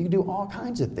lash things with it. You can do all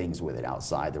kinds of things with it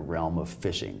outside the realm of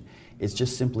fishing. It's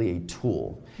just simply a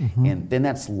tool. And then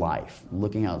that's life,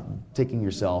 looking out, taking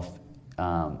yourself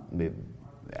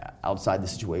outside the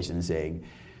situation and saying,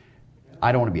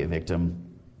 I don't want to be a victim.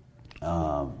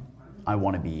 I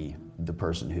want to be the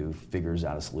person who figures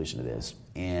out a solution to this.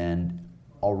 And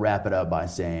I'll wrap it up by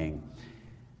saying,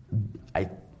 I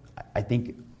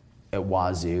think at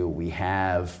Wazoo we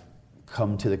have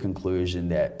come to the conclusion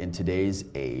that in today's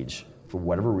age, for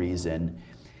whatever reason,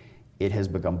 it has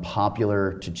become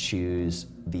popular to choose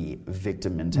the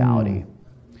victim mentality.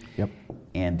 Yep.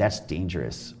 And that's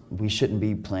dangerous. We shouldn't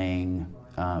be playing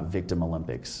victim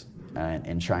Olympics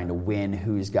and trying to win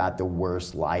who's got the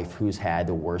worst life, who's had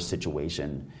the worst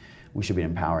situation. We should be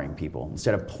empowering people.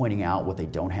 Instead of pointing out what they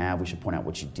don't have, we should point out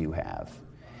what you do have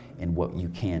and what you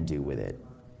can do with it.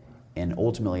 And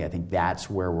ultimately, I think that's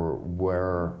where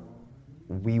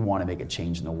we want to make a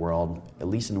change in the world, at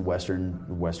least in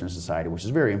Western society, which is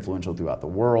very influential throughout the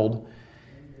world.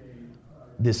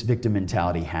 This victim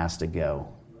mentality has to go.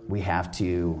 We have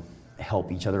to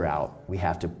help each other out. We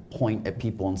have to point at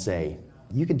people and say,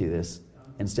 you can do this,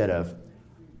 instead of,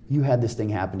 you had this thing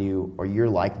happen to you, or you're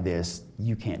like this,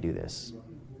 you can't do this.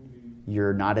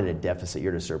 You're not at a deficit,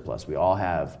 you're at a surplus. We all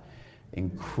have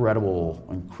incredible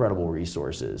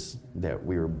resources that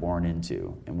we were born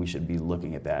into, and we should be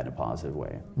looking at that in a positive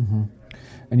way. Mm-hmm.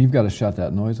 And you've got to shut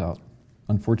that noise out.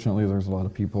 Unfortunately, there's a lot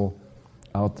of people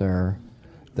out there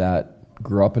that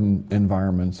grew up in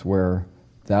environments where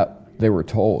that they were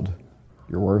told,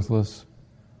 you're worthless,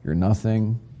 you're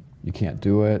nothing, you can't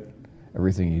do it,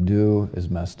 everything you do is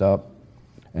messed up.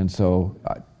 And so,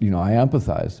 I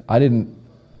empathize.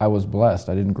 I was blessed.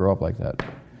 I didn't grow up like that.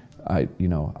 I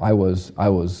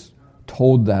was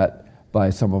told that by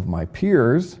some of my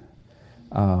peers,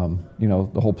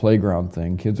 the whole playground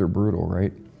thing, kids are brutal,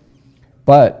 right?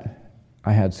 But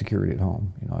I had security at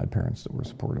home. I had parents that were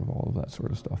supportive of all of that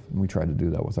sort of stuff. And we tried to do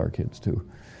that with our kids too.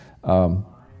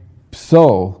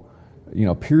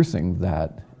 Piercing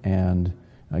that and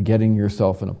getting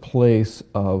yourself in a place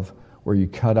of where you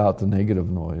cut out the negative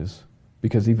noise,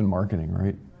 because even marketing,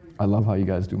 right? I love how you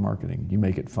guys do marketing. You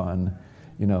make it fun,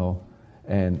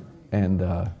 and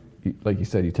like you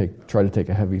said, try to take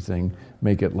a heavy thing,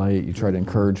 make it light. You try to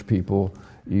encourage people.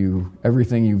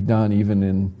 Everything you've done,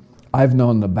 I've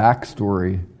known the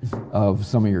backstory of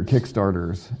some of your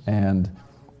Kickstarters and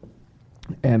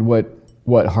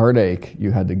what heartache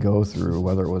you had to go through,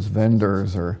 whether it was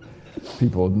vendors or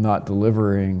people not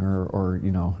delivering or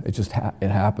it just it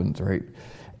happens, right?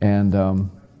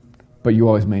 And but you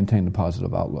always maintained a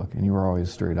positive outlook, and you were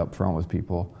always straight up front with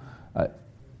people.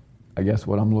 I guess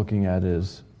what I'm looking at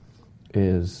is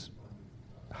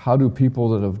how do people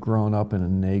that have grown up in a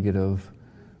negative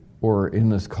or in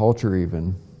this culture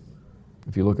even,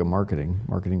 if you look at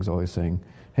marketing's always saying,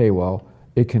 hey, well,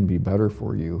 it can be better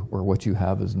for you, or what you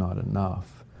have is not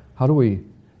enough. How do we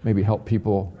maybe help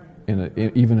people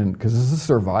because this is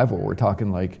survival. We're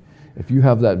talking like, if you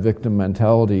have that victim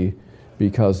mentality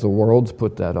because the world's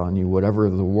put that on you, whatever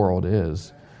the world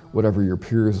is, whatever your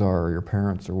peers are, or your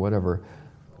parents, or whatever,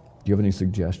 do you have any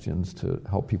suggestions to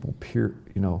help people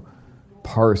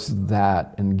parse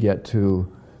that and get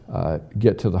to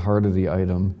the heart of the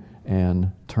item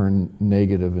and turn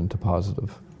negative into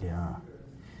positive? Yeah.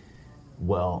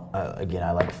 Well, again,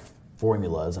 I like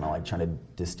formulas, and I like trying to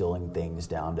distilling things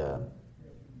down to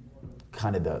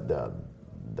kind of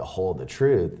the whole of the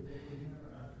truth.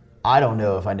 I don't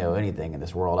know if I know anything in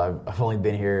this world. I've only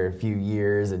been here a few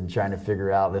years and trying to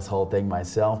figure out this whole thing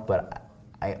myself, but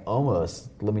I almost,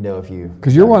 let me know if you...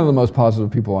 Because you're one of the most positive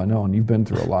people I know, and you've been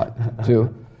through a lot,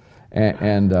 too.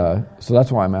 And so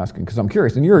that's why I'm asking, because I'm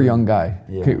curious. And you're a young guy.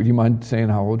 Yeah. Okay, would you mind saying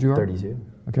how old you are? 32.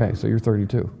 Okay, so you're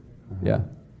 32. Mm-hmm. Yeah.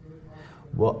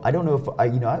 Well, I don't know if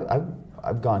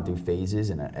I've gone through phases,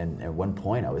 and at one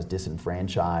point I was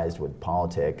disenfranchised with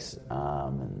politics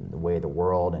and the way of the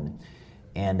world,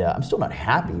 and I'm still not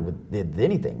happy with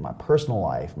anything, my personal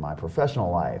life, my professional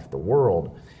life, the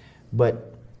world,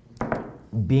 but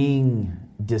being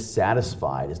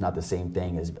dissatisfied is not the same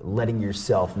thing as letting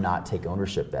yourself not take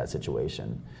ownership of that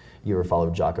situation. You ever follow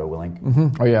Jocko Willink?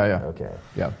 Mm-hmm. Oh yeah. Okay.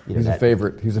 Yeah, he's a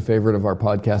favorite. He's a favorite of our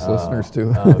podcast listeners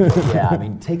too. Okay. Yeah, I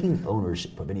mean, taking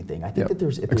ownership of anything. I think that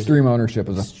there's Extreme Ownership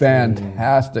is a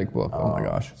fantastic book. Oh my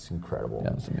gosh, it's incredible.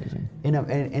 Yeah, it's amazing.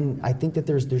 And I think that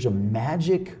there's a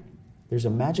magic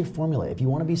formula. If you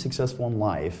want to be successful in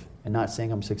life, and not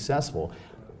saying I'm successful,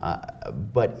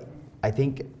 but I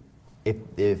think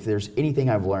if there's anything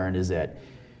I've learned is that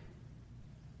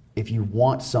if you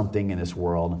want something in this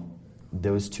world,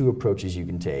 those two approaches you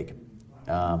can take.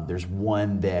 There's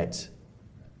one that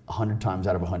 100 times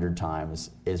out of 100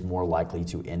 times is more likely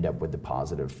to end up with the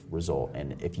positive result.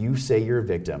 And if you say you're a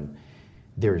victim,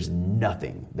 there's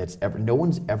nothing no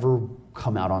one's ever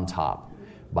come out on top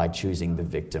by choosing the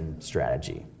victim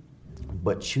strategy.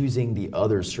 But choosing the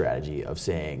other strategy of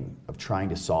trying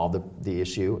to solve the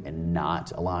issue and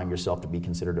not allowing yourself to be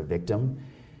considered a victim,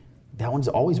 that one's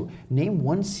always... Name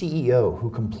one CEO who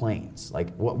complains.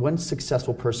 Like, one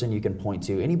successful person you can point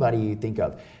to, anybody you think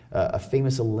of, a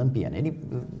famous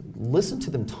Olympian, listen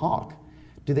to them talk.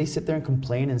 Do they sit there and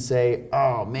complain and say,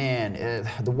 oh man,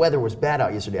 the weather was bad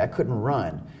out yesterday, I couldn't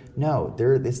run? No,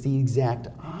 it's the exact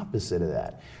opposite of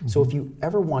that. Mm-hmm. So if you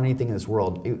ever want anything in this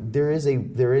world, there is a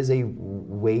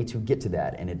way to get to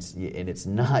that, and it's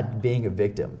not being a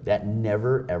victim. That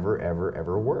never, ever, ever,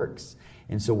 ever works.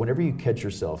 And so whenever you catch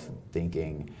yourself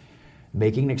making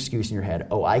an excuse in your head,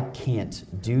 oh, I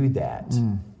can't do that,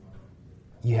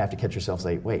 you have to catch yourself and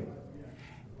say, wait,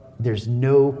 there's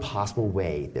no possible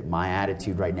way that my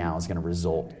attitude right now is going to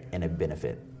result in a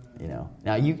benefit.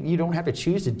 Now you don't have to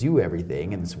choose to do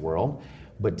everything in this world,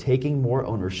 but taking more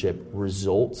ownership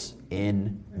results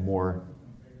in more.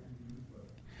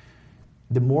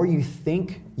 The more you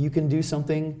think you can do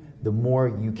something, the more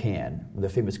you can. The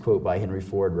famous quote by Henry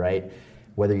Ford, right?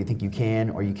 Whether you think you can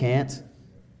or you can't,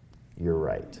 you're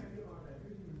right.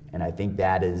 And I think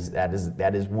that is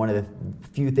one of the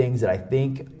few things that I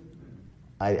think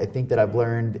that I've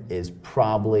learned is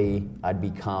probably I'd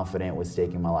be confident with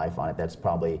staking my life on it. That's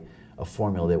probably a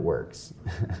formula that works.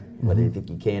 Whether you think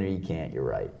you can or you can't, you're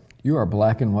right. You are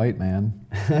black and white, man.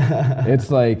 It's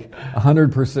like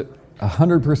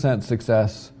 100%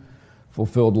 success,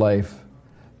 fulfilled life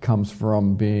comes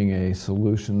from being a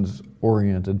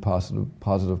solutions-oriented,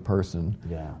 positive person.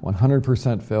 Yeah.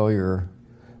 100% failure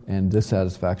and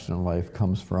dissatisfaction in life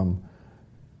comes from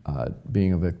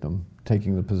being a victim,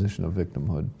 taking the position of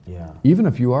victimhood. Yeah. Even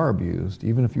if you are abused,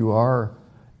 even if you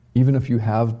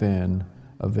have been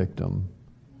a victim,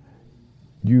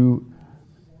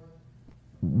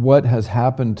 what has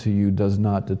happened to you does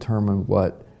not determine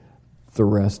what the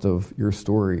rest of your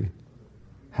story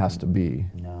has to be.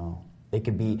 No. It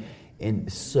could be,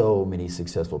 and so many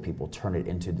successful people turn it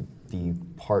into the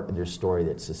part of their story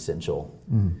that's essential.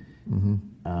 Mm-hmm.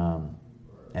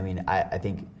 I mean, I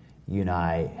think you and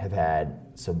I have had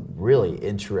some really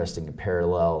interesting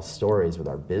parallel stories with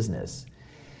our business.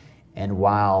 And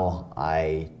while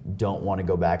I don't want to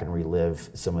go back and relive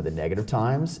some of the negative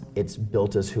times, it's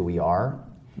built us who we are.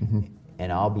 Mm-hmm.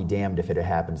 And I'll be damned if it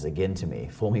happens again to me.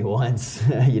 Fool me once,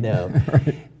 you know.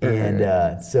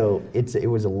 And so it's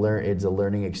a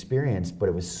learning experience, but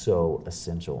it was so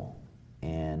essential.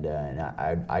 And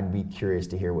I'd be curious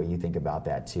to hear what you think about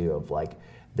that too, of like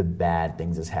the bad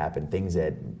things that's happened, things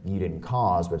that you didn't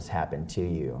cause, but it's happened to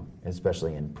you,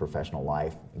 especially in professional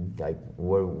life. Like,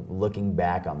 looking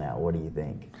back on that, what do you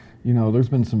think? You know, there's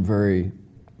been some very,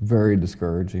 very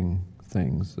discouraging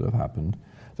things that have happened.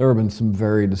 There have been some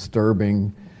very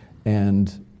disturbing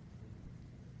and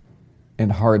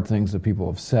hard things that people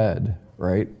have said,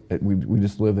 right? We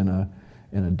just live in a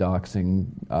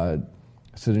doxing,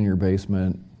 sit in your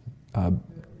basement,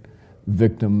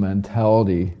 victim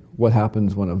mentality. What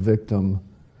happens when a victim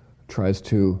tries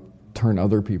to turn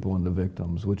other people into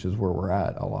victims, which is where we're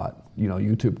at a lot. You know,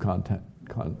 YouTube content,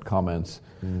 comments,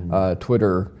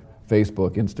 Twitter,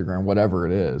 Facebook, Instagram, whatever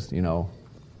it is, you know,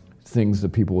 things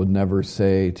that people would never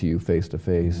say to you face to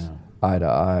face, eye to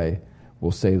eye,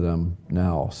 will say them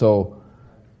now. So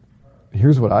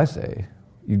here's what I say.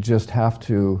 You just have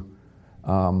to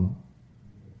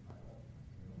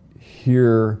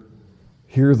hear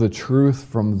the truth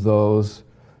from those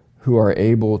who are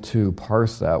able to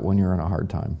parse that when you're in a hard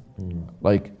time.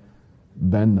 Like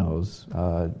Ben knows,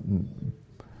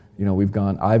 you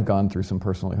know, I've gone through some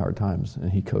personally hard times,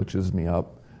 and he coaches me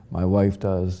up. My wife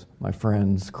does, my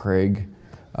friends, Craig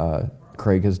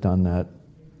has done that.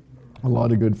 A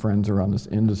lot of good friends around this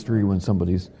industry when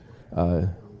somebody's, you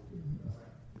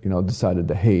know, decided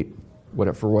to hate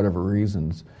for whatever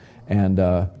reasons. And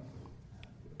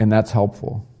that's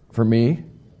helpful. For me,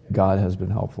 God has been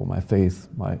helpful, my faith,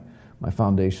 my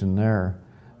foundation there.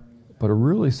 But a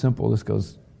really simple, this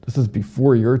is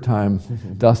before your time,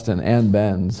 Dustin, and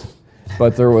Ben's.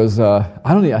 But there was,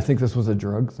 I think this was a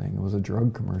drug thing. It was a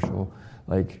drug commercial.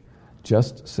 Like,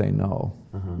 just say no.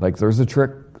 Like, there's a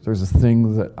trick, there's a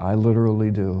thing that I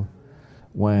literally do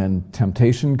when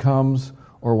temptation comes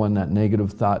or when that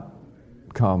negative thought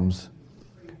comes.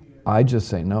 I just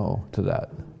say no to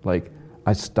that. Like,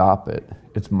 I stop it.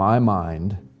 It's my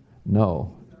mind,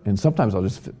 no. And sometimes I'll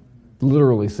just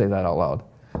literally say that out loud.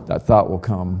 That thought will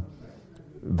come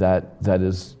that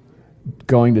is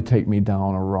going to take me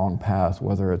down a wrong path,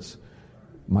 whether it's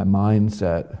my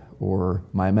mindset or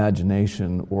my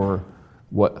imagination or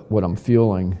what I'm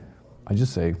feeling. I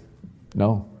just say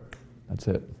no. That's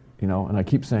it. You know, and I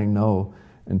keep saying no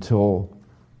until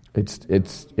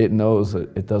it knows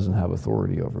that it doesn't have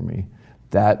authority over me.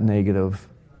 That negative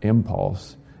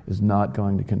impulse is not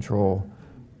going to control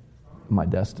my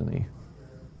destiny.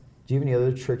 Do you have any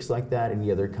other tricks like that?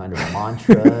 Any other kind of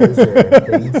mantras or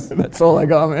things? That's all I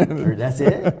got, man. Or that's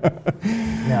it?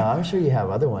 No, I'm sure you have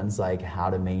other ones, like how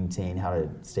to maintain, how to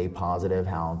stay positive,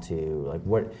 how to, like,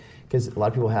 what, because a lot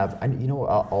of people have, I did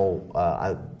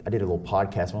a little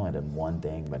podcast, I only did one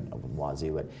thing, but with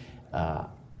Wazoo, but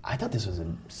I thought this was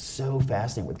so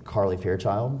fascinating with Carly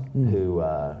Fairchild, who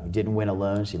didn't win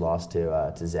alone. She lost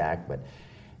to Zach, but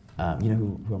you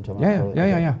know who I'm talking about?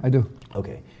 Yeah, I do.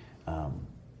 Okay.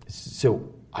 So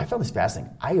I found this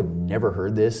fascinating. I have never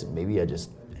heard this. Maybe it's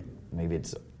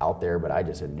out there, but I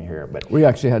just didn't hear it. But we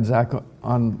actually had Zach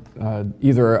on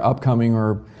either upcoming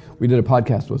or we did a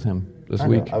podcast with him this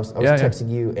week. I was texting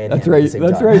you and that's him right. at the same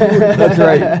That's time. right. That's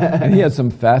right. And he had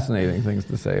some fascinating things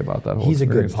to say about that whole He's a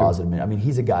good experience, positive man. I mean,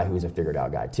 he's a guy who's a figured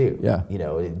out guy too. Yeah. You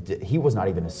know, he was not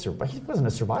even he wasn't a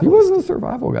survivalist. He wasn't a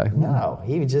survival guy. No,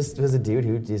 he just was a dude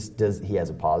who just he has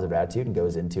a positive attitude and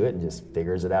goes into it and just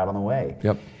figures it out on the way.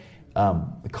 Yep.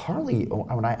 Carly,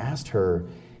 when I asked her,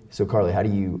 so Carly, how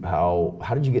did you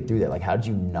get through that? Like, how did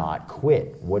you not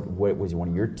quit? What was one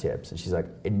of your tips? And she's like,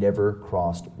 it never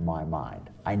crossed my mind.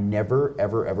 I never,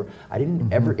 ever, I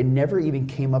didn't ever, it never even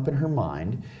came up in her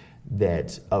mind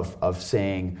that of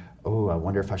saying, oh, I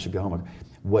wonder if I should go home.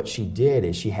 What she did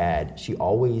is she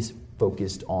always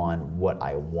focused on what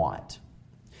I want.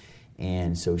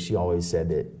 And so she always said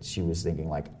that she was thinking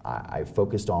like, I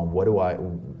focused on what do I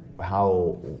want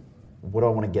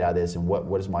to get out of this and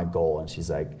what is my goal? And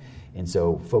she's like, and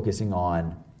so focusing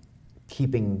on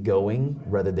keeping going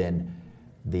rather than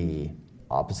the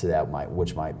opposite of that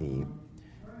which might be,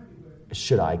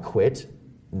 should I quit?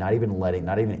 Not even letting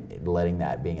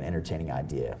that being an entertaining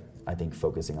idea. I think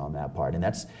focusing on that part. And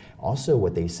that's also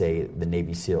what they say the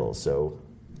Navy SEALs. So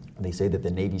they say that the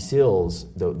Navy SEALs,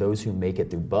 those who make it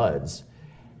through BUDS,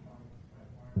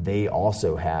 they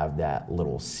also have that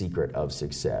little secret of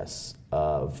success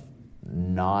of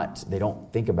they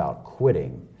don't think about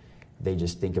quitting. They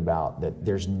just think about that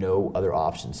there's no other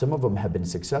option. Some of them have been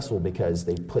successful because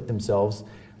they put themselves,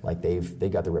 like they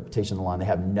got their reputation on the line. They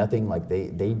have nothing, like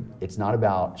it's not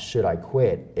about should I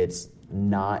quit. It's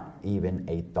not even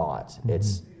a thought. Mm-hmm.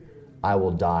 It's I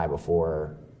will die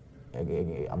before,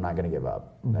 I'm not going to give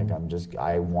up. Mm-hmm. Like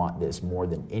I want this more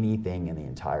than anything in the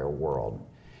entire world.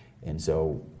 And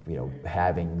so,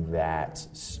 having that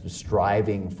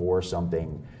striving for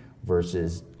something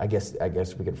versus, I guess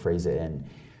we could phrase it in,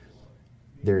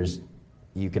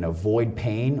 you can avoid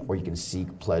pain or you can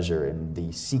seek pleasure. And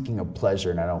the seeking of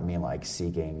pleasure, and I don't mean like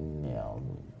seeking,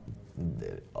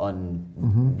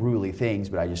 unruly things,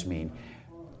 but I just mean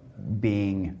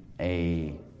being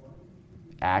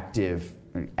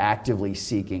actively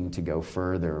seeking to go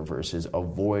further versus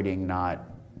avoiding not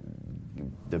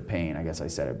the pain. I guess I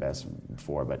said it best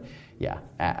before, but yeah,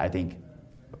 I think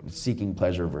seeking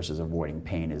pleasure versus avoiding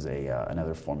pain is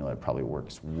another formula that probably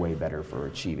works way better for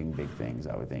achieving big things,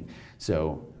 I would think.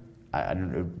 So I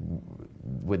don't know,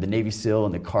 with the Navy SEAL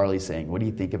and the Carly saying, what do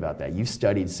you think about that? You've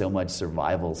studied so much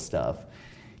survival stuff.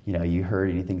 You heard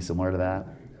anything similar to that?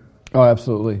 Oh,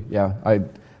 absolutely. Yeah. I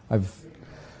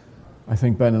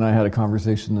think Ben and I had a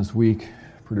conversation this week,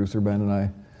 producer Ben and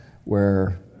I,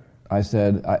 where I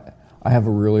said, I have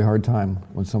a really hard time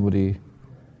when somebody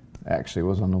actually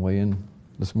was on the way in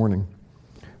this morning.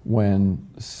 When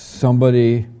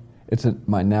somebody,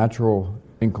 my natural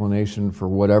inclination for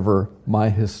whatever my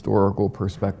historical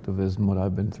perspective is and what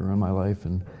I've been through in my life,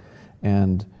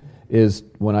 and is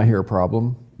when I hear a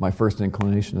problem, my first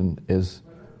inclination is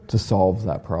to solve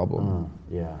that problem.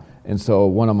 Yeah. And so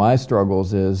one of my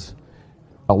struggles is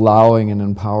allowing and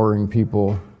empowering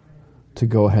people to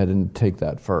go ahead and take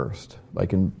that first.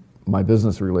 Like in my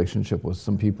business relationship with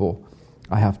some people,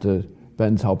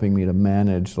 Ben's helping me to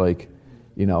manage,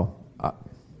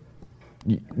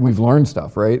 we've learned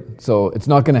stuff, right? So it's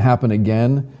not going to happen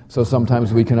again. So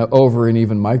sometimes we can over and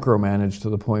even micromanage to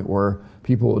the point where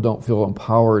people don't feel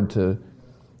empowered to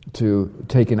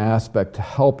take an aspect to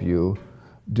help you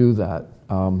do that.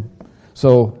 I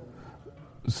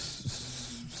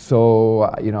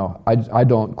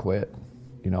don't quit.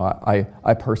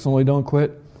 I personally don't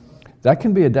quit. That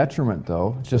can be a detriment,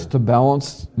 though, just to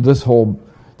balance this whole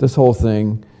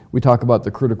thing. We talk about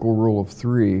the critical rule of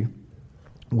 3,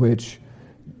 which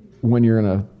when you're in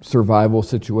a survival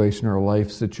situation or a life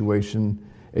situation,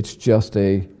 it's just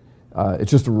a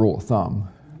rule of thumb.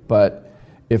 But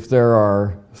if there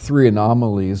are 3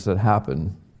 anomalies that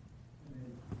happen,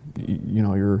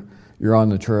 you're on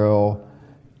the trail,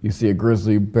 you see a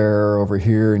grizzly bear over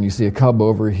here, and you see a cub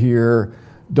over here.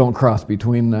 Don't cross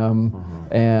between them,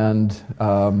 and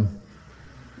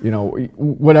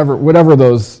whatever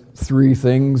those 3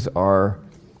 things are.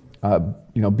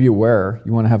 Be aware.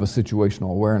 You want to have a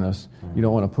situational awareness. You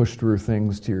don't want to push through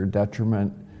things to your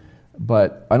detriment.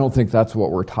 But I don't think that's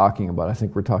what we're talking about. I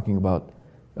think we're talking about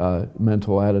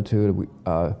mental attitude,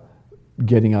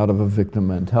 getting out of a victim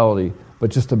mentality.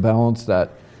 But just to balance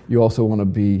that, you also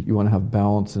want to have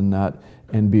balance in that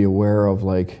and be aware of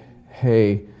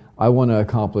hey, I want to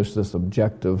accomplish this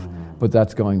objective, but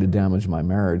that's going to damage my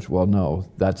marriage. Well, no,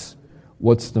 that's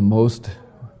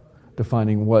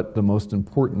defining what the most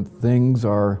important things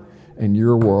are in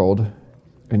your world,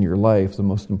 in your life, the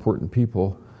most important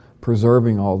people,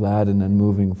 preserving all that and then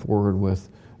moving forward with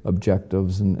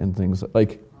objectives and things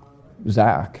like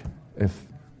Zach. If,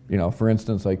 for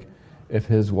instance, like if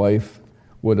his wife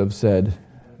would have said,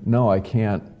 no, I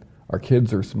can't, our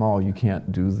kids are small, you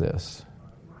can't do this.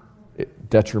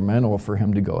 Detrimental for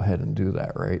him to go ahead and do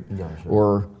that, right? Yeah, sure.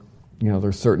 Or,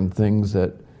 there's certain things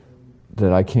that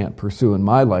I can't pursue in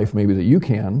my life, maybe that you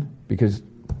can, because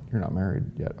you're not married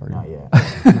yet, are you? Not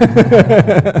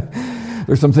yet.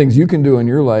 There's some things you can do in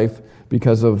your life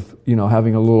because of,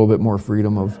 having a little bit more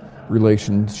freedom of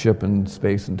relationship and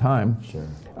space and time. Sure.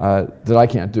 That I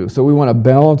can't do. So we want to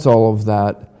balance all of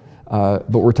that,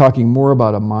 but we're talking more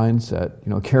about a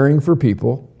mindset, caring for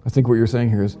people. I think what you're saying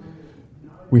here is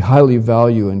we highly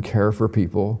value and care for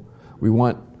people. We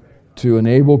want to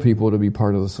enable people to be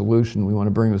part of the solution. We want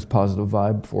to bring this positive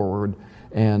vibe forward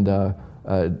and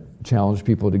challenge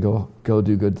people to go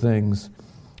do good things,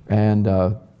 and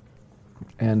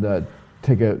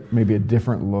take maybe a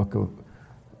different look of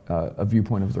a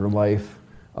viewpoint of their life,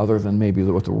 other than maybe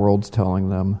what the world's telling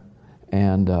them,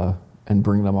 and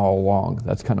bring them all along.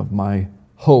 That's kind of my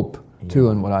hope too,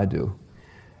 in what I do.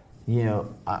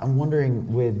 I'm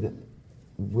wondering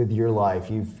with your life,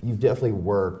 you've definitely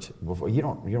worked before. You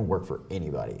don't work for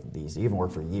anybody. You haven't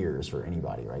worked for years for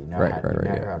anybody, right? You never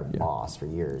had a boss for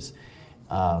years.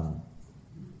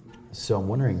 So I'm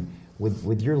wondering,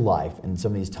 with your life and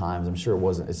some of these times, I'm sure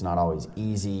it's not always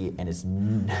easy, and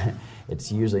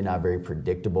it's usually not very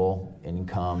predictable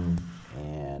income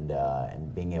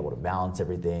and being able to balance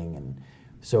everything. And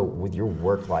so with your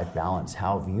work-life balance,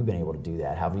 how have you been able to do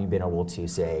that? How have you been able to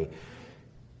say,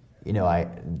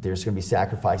 there's going to be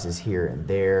sacrifices here and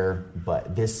there,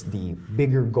 but the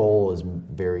bigger goal is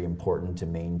very important to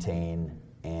maintain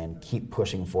and keep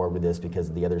pushing forward with this,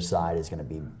 because the other side is going to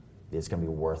be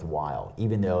worthwhile,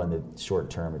 even though in the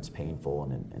short term it's painful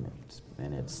and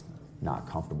it's not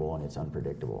comfortable and it's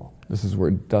unpredictable. This is where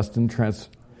Dustin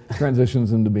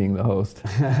transitions into being the host.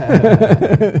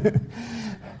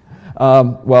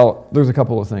 Well, there's a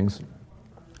couple of things.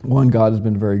 One, God has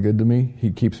been very good to me. He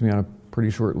keeps me on a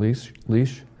pretty short leash.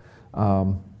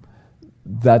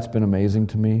 That's been amazing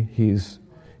to me.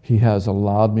 He has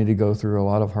allowed me to go through a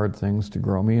lot of hard things to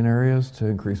grow me in areas, to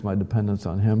increase my dependence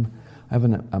on Him. I have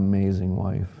an amazing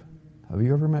wife. Have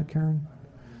you ever met Karen?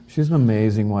 She's an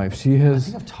amazing wife. I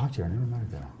think I've talked to her. I never met her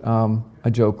though. I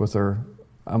joke with her.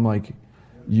 I'm like,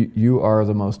 you are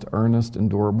the most earnest,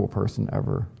 adorable person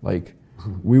ever. Like,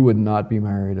 we would not be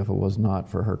married if it was not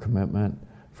for her commitment,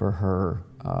 for her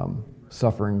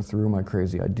suffering through my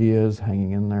crazy ideas,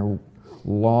 hanging in there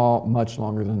much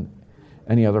longer than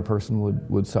any other person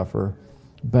would suffer.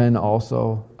 Ben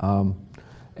also,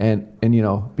 and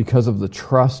because of the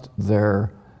trust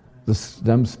there,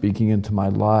 them speaking into my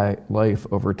life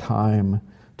over time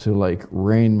to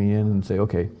rein me in and say,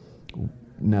 okay,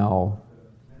 now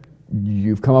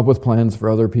you've come up with plans for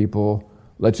other people.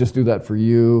 Let's just do that for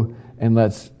you, and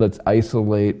let's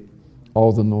isolate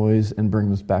all the noise and bring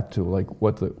this back to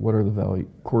what are the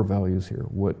core values here?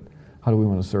 How do we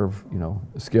want to serve?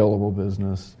 A scalable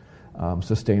business,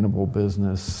 sustainable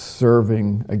business,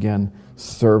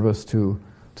 service to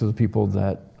the people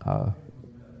that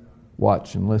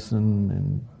watch and listen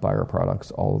and buy our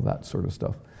products, all of that sort of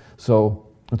stuff. So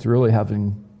it's really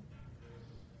having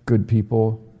good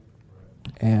people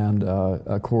and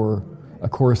a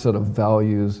core set of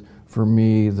values for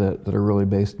me that are really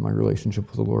based in my relationship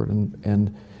with the Lord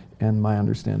and my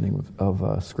understanding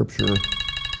of Scripture.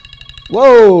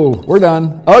 Whoa, we're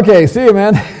done. Okay, see you,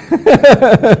 man.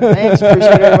 Thanks,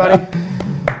 appreciate it, everybody.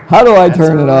 How do I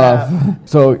turn it off?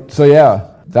 So yeah,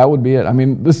 that would be it. I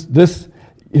mean, this.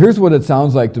 Here's what it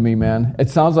sounds like to me, man. It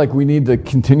sounds like we need to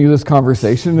continue this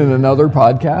conversation in another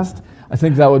podcast. I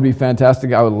think that would be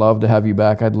fantastic. I would love to have you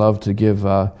back. I'd love to give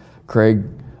Craig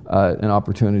an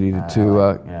opportunity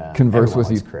to converse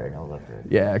with you. Craig. I love Craig.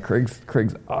 Yeah, Craig's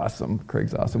awesome.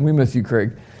 Craig's awesome. We miss you,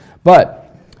 Craig.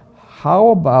 But how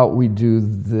about we do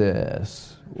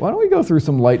this? Why don't we go through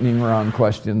some lightning round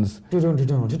questions?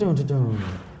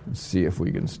 Let's see if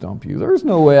we can stump you. There's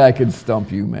no way I could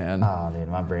stump you, man. Oh, dude,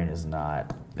 my brain is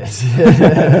not.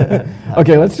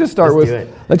 Okay, let's just start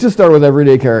with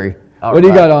everyday carry. What do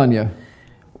you got on you?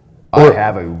 I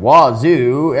have a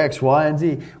Wazoo X, Y, and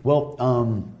Z. Well,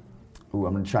 I'm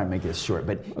going to try and make this short,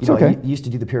 but you used to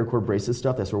do the paracord bracelet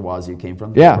stuff. That's where Wazoo came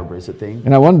from, the paracord bracelet thing.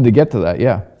 And I wanted to get to that,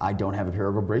 yeah. I don't have a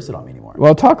paracord bracelet on me anymore.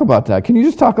 Well, talk about that. Can you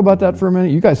just talk about that for a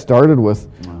minute? You guys started with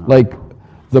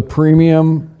the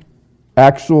premium,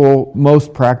 actual,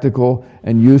 most practical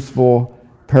and useful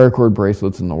paracord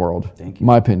bracelets in the world. Thank you.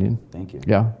 My opinion. Thank you.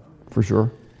 Yeah, for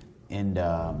sure.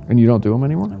 And you don't do them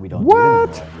anymore? And we don't what?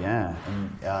 do them anymore. Yeah.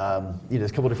 And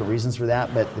there's a couple different reasons for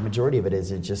that, but the majority of it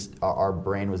is it just our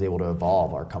brand was able to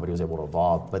evolve, our company was able to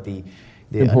evolve, but the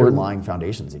underlying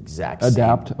foundation is exact same.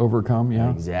 Adapt, overcome,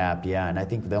 yeah. Exact, yeah. And I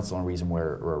think that's the only reason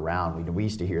we're around. We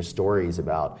used to hear stories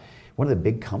about one of the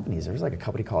big companies. There was like a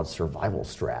company called Survival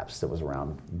Straps that was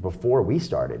around before we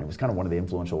started. It was kind of one of the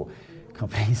influential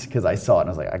companies because I saw it and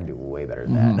I was like, I can do way better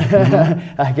than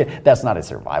that. That's not a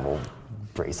survival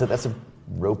bracelet. That's a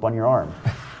rope on your arm.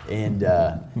 And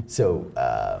so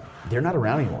they're not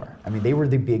around anymore. I mean, they were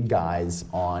the big guys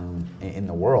in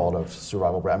the world of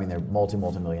survival. I mean, they're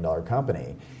multi-million dollar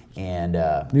company. And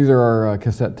neither are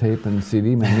cassette tape and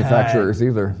CD manufacturers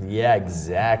either. Yeah,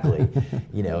 exactly.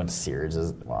 And Sears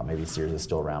is, well, maybe Sears is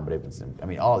still around,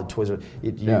 but all the toys are.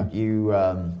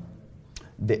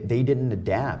 They didn't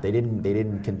adapt. They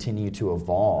didn't continue to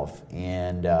evolve.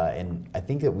 And I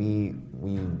think that we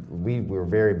were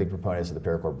very big proponents of the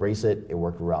paracord bracelet. It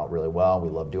worked out really well. We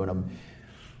love doing them.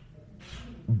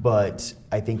 But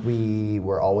I think we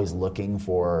were always looking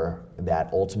for that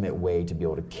ultimate way to be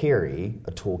able to carry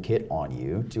a toolkit on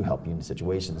you to help you in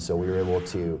situations. So we were able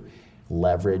to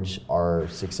leverage our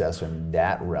success in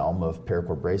that realm of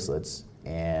paracord bracelets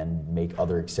and make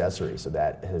other accessories. So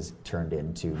that has turned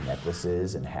into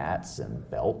necklaces and hats and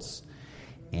belts.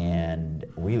 And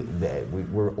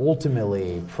we're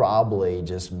ultimately probably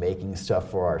just making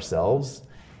stuff for ourselves.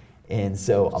 And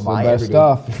so it's the best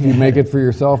stuff. You make it for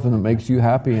yourself and it makes you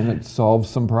happy and it solves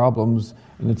some problems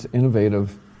and it's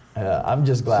innovative. I'm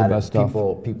just glad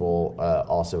people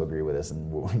also agree with us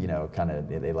and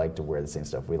they like to wear the same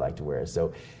stuff we like to wear.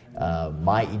 So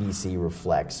my EDC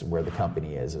reflects where the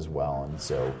company is as well. And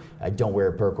so I don't wear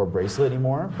a paracord bracelet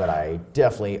anymore, but I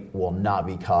definitely will not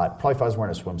be caught. Probably if I was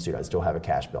wearing a swimsuit, I'd still have a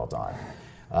cash belt on.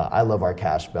 I love our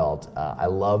cash belt. I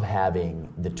love having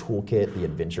the toolkit, the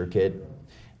adventure kit,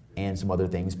 and some other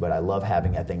things, but I love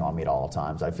having that thing on me at all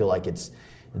times. I feel like it's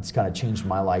kind of changed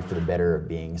my life for the better of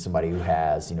being somebody who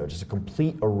has, just a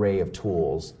complete array of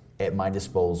tools at my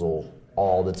disposal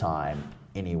all the time,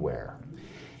 anywhere.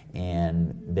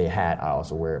 And the hat, I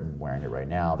also I'm wearing it right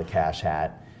now, the cash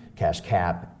hat, cash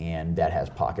cap, and that has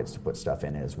pockets to put stuff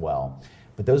in it as well.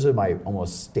 But those are my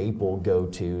almost staple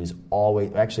go-tos.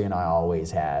 And I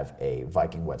always have a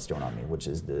Viking whetstone on me, which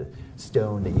is the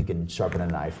stone that you can sharpen a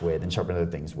knife with and sharpen other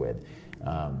things with.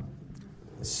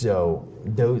 So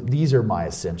these are my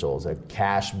essentials: a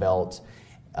cash belt,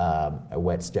 a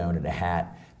whetstone, and a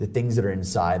hat. The things that are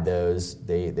inside those,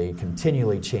 they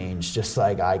continually change, just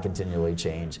like I continually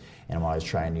change, and I'm always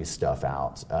trying new stuff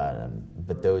out.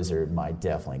 But those are my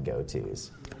definitely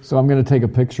go-tos. So I'm going to take a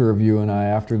picture of you and I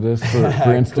after this for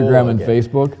Instagram and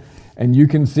Facebook, and you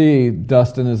can see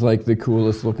Dustin is like the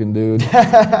coolest looking dude,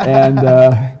 and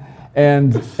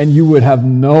you would have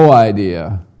no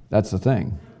idea. That's the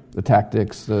thing. The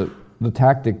tactics, the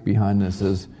tactic behind this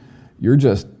is you're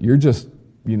just you just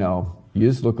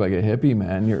look like a hippie,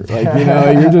 man. You're like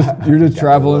you're just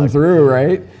traveling through,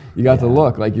 right? You got the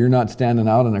look, like you're not standing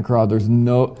out in a crowd. There's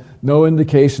no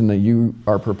indication that you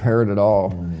are prepared at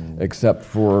all, except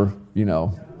for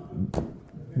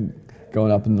going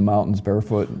up in the mountains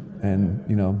barefoot and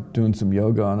doing some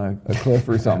yoga on a cliff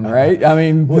or something, right? I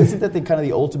mean, well, isn't that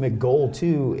the ultimate goal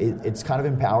too? It's kind of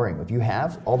empowering. If you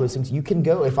have all those things, you can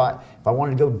go. If I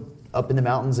wanted to go up in the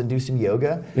mountains and do some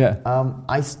yoga,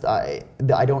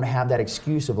 I don't have that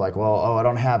excuse of like, I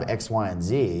don't have X, Y, and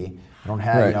Z. I don't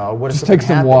have, what if just take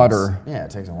some water. Yeah,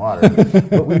 take some water.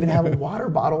 But we even have a water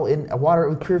bottle a water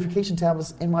with purification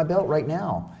tablets in my belt right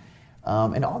now.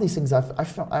 And all these things, I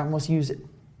almost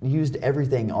used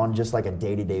everything on just like a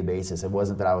day-to-day basis. It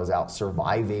wasn't that I was out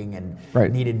surviving and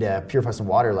needed to purify some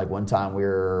water. Like one time we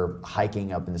were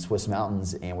hiking up in the Swiss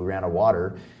mountains and we ran out of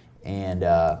water and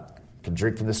can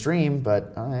drink from the stream,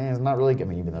 but it's not really. I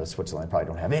mean, even though Switzerland probably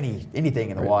don't have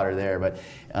anything in the water there, but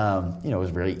it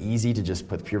was very easy to just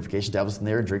put the purification tablets in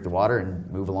there, drink the water, and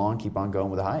move along, keep on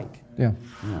going with the hike. Yeah,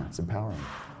 it's empowering.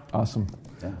 Awesome.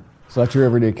 Yeah. So that's your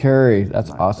everyday carry. That's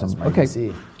awesome. That's my okay.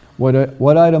 DC.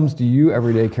 What items do you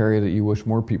everyday carry that you wish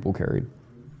more people carried?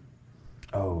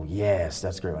 Oh yes,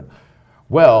 that's a great one.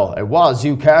 Well, a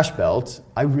Wazoo cash belt.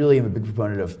 I really am a big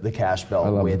proponent of the cash belt. I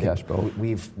love the cash belt.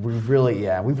 We've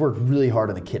worked really hard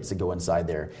on the kits that go inside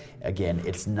there. Again,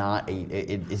 it's not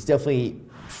it's definitely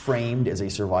framed as a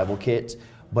survival kit,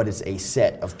 but it's a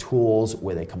set of tools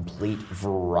with a complete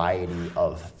variety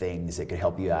of things that could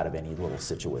help you out of any little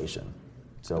situation.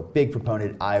 So, big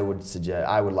proponent. I would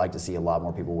like to see a lot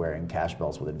more people wearing cash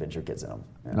belts with adventure kits in them.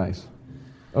 Yeah. Nice.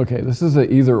 Okay, this is an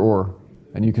either or.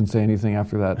 And you can say anything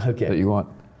after that that you want.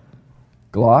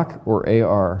 Glock or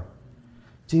AR?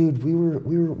 Dude, we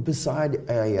were beside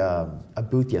a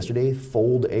booth yesterday,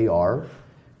 Fold AR.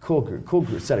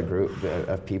 Cool set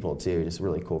of people too. Just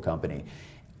really cool company.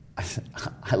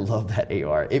 I love that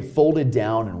AR. It folded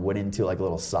down and went into like a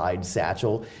little side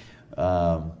satchel.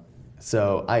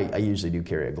 So I usually do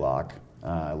carry a Glock,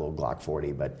 a little Glock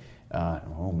 40, but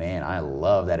oh man, I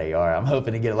love that AR. I'm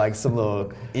hoping to get like some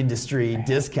little industry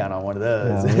discount on one of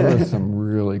those. Yeah, there was some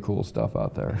really cool stuff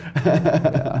out there.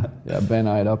 Yeah, Ben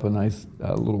eyed up a nice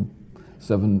little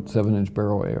 7-inch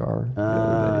barrel AR. the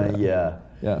other day.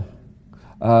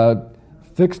 Yeah.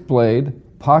 Fixed blade,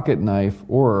 pocket knife,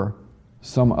 or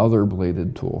some other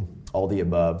bladed tool. All the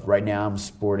above. Right now I'm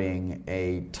sporting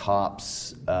a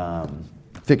Tops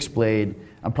fixed blade.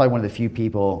 I'm probably one of the few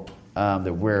people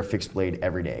that wear a fixed blade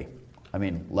every day. I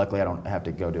mean, luckily I don't have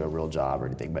to go to a real job or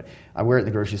anything, but I wear it at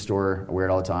the grocery store. I wear it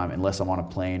all the time. Unless I'm on a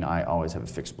plane, I always have a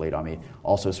fixed blade on me.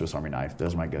 Also a Swiss Army knife.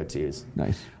 Those are my go-tos.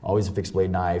 Nice. Always a fixed blade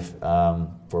knife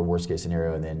for worst case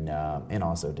scenario, and then and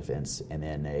also defense, and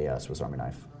then a Swiss Army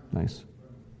knife. Nice.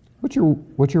 What's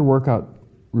your workout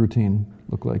routine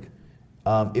look like?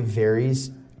 It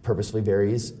varies, purposefully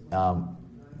varies.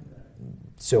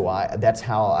 So that's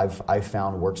how I've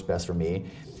found works best for me.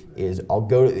 Is I'll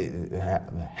go to,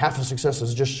 half of success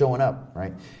is just showing up,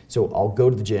 right? So I'll go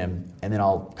to the gym and then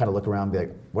I'll kind of look around and be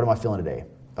like, what am I feeling today?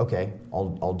 Okay,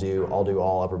 I'll do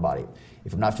all upper body.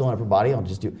 If I'm not feeling upper body, I'll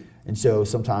just do. And so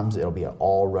sometimes it'll be an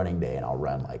all running day and I'll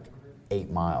run like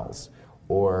 8 miles.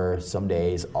 Or some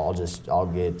days I'll do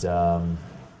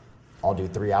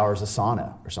 3 hours of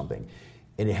sauna or something.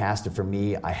 And it has to, for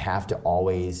me, I have to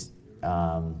always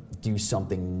do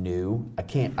something new.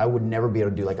 I would never be able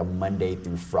to do like a Monday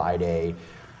through Friday.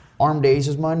 Arm days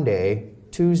is Monday,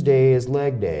 Tuesday is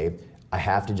leg day. I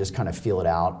have to just kind of feel it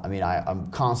out. I mean, I'm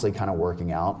constantly kind of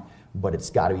working out, but it's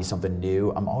got to be something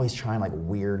new. I'm always trying like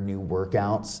weird new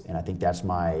workouts, and I think that's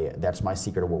my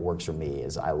secret of what works for me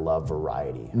is I love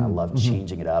variety. I love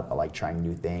changing it up. I like trying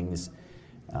new things.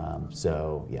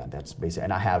 So yeah, that's basically,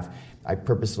 and I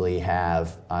purposely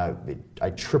have, I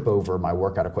trip over my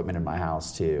workout equipment in my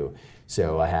house too.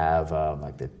 So I have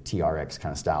like the TRX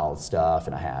kind of style stuff,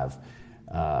 and I have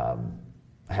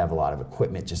a lot of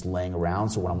equipment just laying around.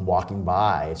 So when I'm walking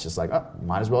by, it's just like, oh,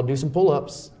 might as well do some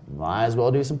pull-ups, might as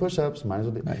well do some push-ups, might as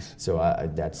well do. Nice. So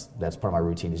that's part of my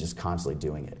routine is just constantly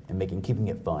doing it and keeping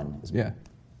it fun. Yeah,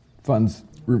 fun's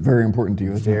very important to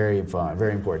you. Isn't Very fun,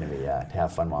 very important to me. Yeah, to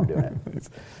have fun while I'm doing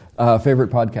it. Favorite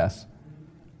podcasts?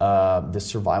 The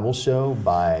Survival Show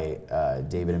by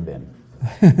David and Ben.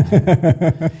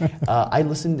 I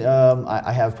listened,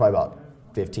 I have probably about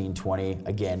 15, 20.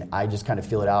 Again, I just kind of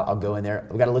feel it out. I'll go in there.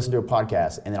 I've got to listen to a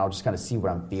podcast, and then I'll just kind of see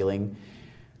what I'm feeling.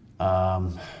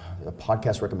 A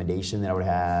podcast recommendation that I would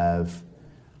have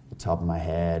at the top of my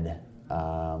head.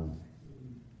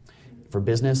 For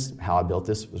business, How I Built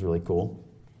This was really cool.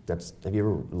 Have you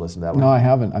ever listened to that one? No, I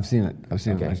haven't. I've seen it.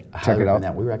 Okay. Check it out.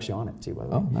 That. We were actually on it too, by the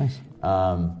way. Oh, nice.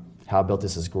 How I Built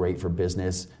This is great for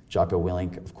business. Jocko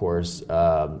Willink, of course.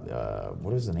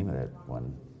 What is the name of that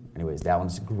one? Anyways, that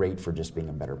one's great for just being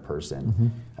a better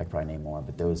person. I could probably name more,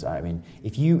 but those. I mean,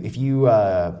 if you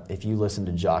listen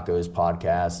to Jocko's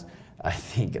podcast, I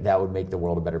think that would make the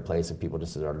world a better place if people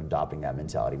just started adopting that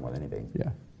mentality more than anything.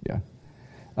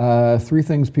 Yeah. 3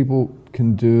 things people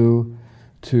can do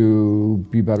to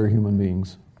be better human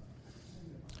beings.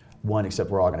 1,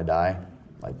 except we're all going to die.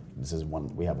 Like this is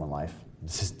one. We have one life.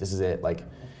 This is it. Like,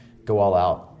 go all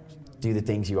out. Do the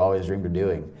things you always dreamed of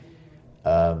doing.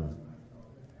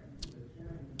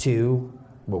 2,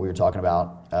 what we were talking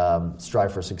about.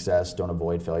 Strive for success. Don't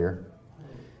avoid failure.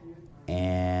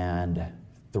 And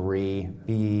 3,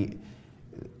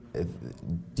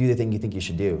 do the thing you think you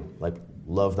should do. Like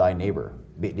love thy neighbor.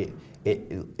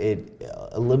 It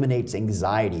eliminates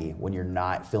anxiety when you're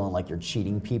not feeling like you're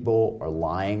cheating people or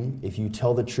lying. If you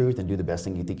tell the truth and do the best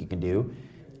thing you think you can do,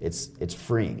 it's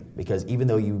freeing. Because even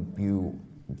though you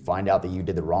find out that you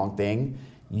did the wrong thing,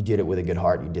 you did it with a good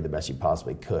heart. You did the best you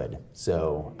possibly could.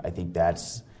 So I think that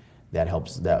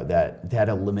helps. That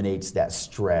eliminates that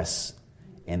stress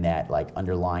and that like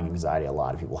underlying anxiety a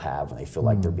lot of people have when they feel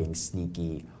like they're being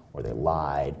sneaky, or they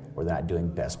lied, or they're not doing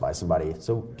best by somebody.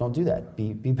 So don't do that.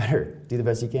 Be better. Do the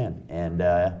best you can, and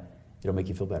it'll make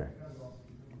you feel better.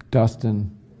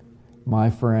 Dustin, my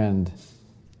friend,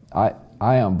 I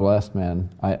am blessed,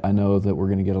 man. I know that we're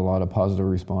going to get a lot of positive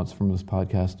response from this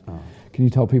podcast. Can you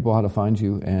tell people how to find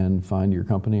you and find your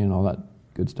company and all that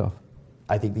good stuff?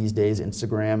 I think these days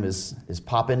Instagram is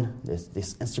popping. This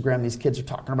Instagram these kids are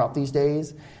talking about these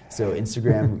days. So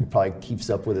Instagram probably keeps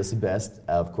up with us the best.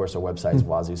 Of course, our website is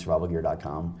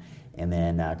wazoosurvivalgear.com. And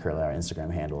then currently our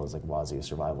Instagram handle is like Wazoo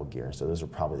Survival Gear. So those are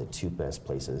probably the two best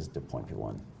places to point people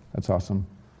in. That's awesome.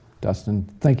 Dustin,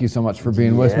 thank you so much for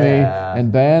being with me.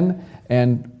 And Ben,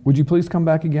 and would you please come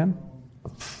back again?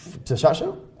 To SHOT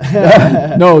Show?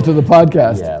 No, to the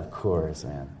podcast. Yeah, of course,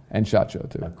 man. And SHOT Show,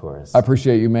 too. Of course. I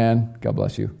appreciate you, man. God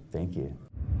bless you. Thank you.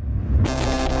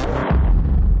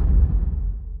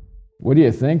 What do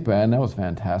you think, Ben? That was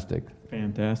fantastic.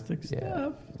 Fantastic stuff. Yeah.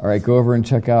 All right, go over and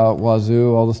check out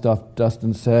Wazoo, all the stuff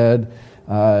Dustin said.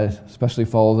 Especially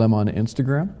follow them on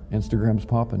Instagram. Instagram's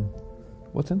popping.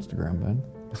 What's Instagram, Ben?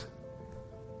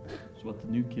 It's what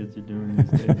the new kids are doing these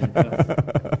days.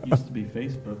 It used to be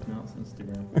Facebook, now it's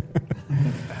Instagram.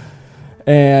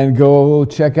 And go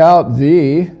check out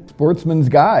the Sportsman's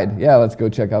Guide. Yeah, let's go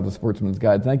check out the Sportsman's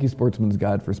Guide. Thank you, Sportsman's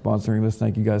Guide, for sponsoring this.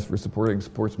 Thank you guys for supporting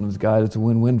Sportsman's Guide. It's a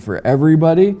win-win for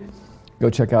everybody. Go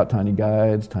check out tiny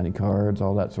guides, tiny cards,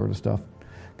 all that sort of stuff,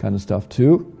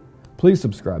 too. Please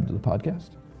subscribe to the podcast.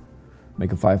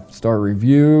 Make a 5-star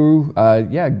review.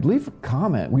 Leave a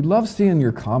comment. We love seeing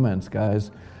your comments, guys,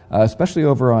 especially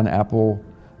over on Apple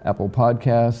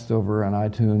Podcasts, over on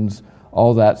iTunes,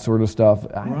 all that sort of stuff.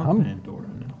 We're on Pandora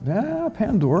now. Yeah,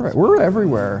 Pandora. We're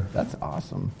everywhere. That's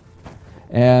awesome.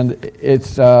 And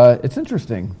it's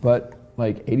interesting, but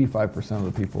like 85%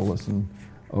 of the people listen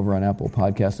over on Apple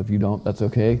Podcasts. If you don't, that's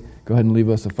okay. Go ahead and leave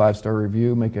us a 5-star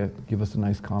review. Give us a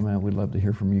nice comment. We'd love to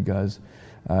hear from you guys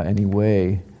any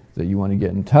way that you want to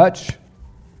get in touch.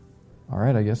 All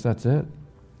right, I guess that's it.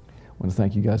 I want to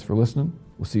thank you guys for listening.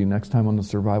 We'll see you next time on the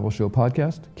Survival Show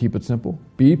podcast. Keep it simple,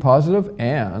 be positive,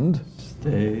 and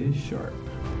stay sharp.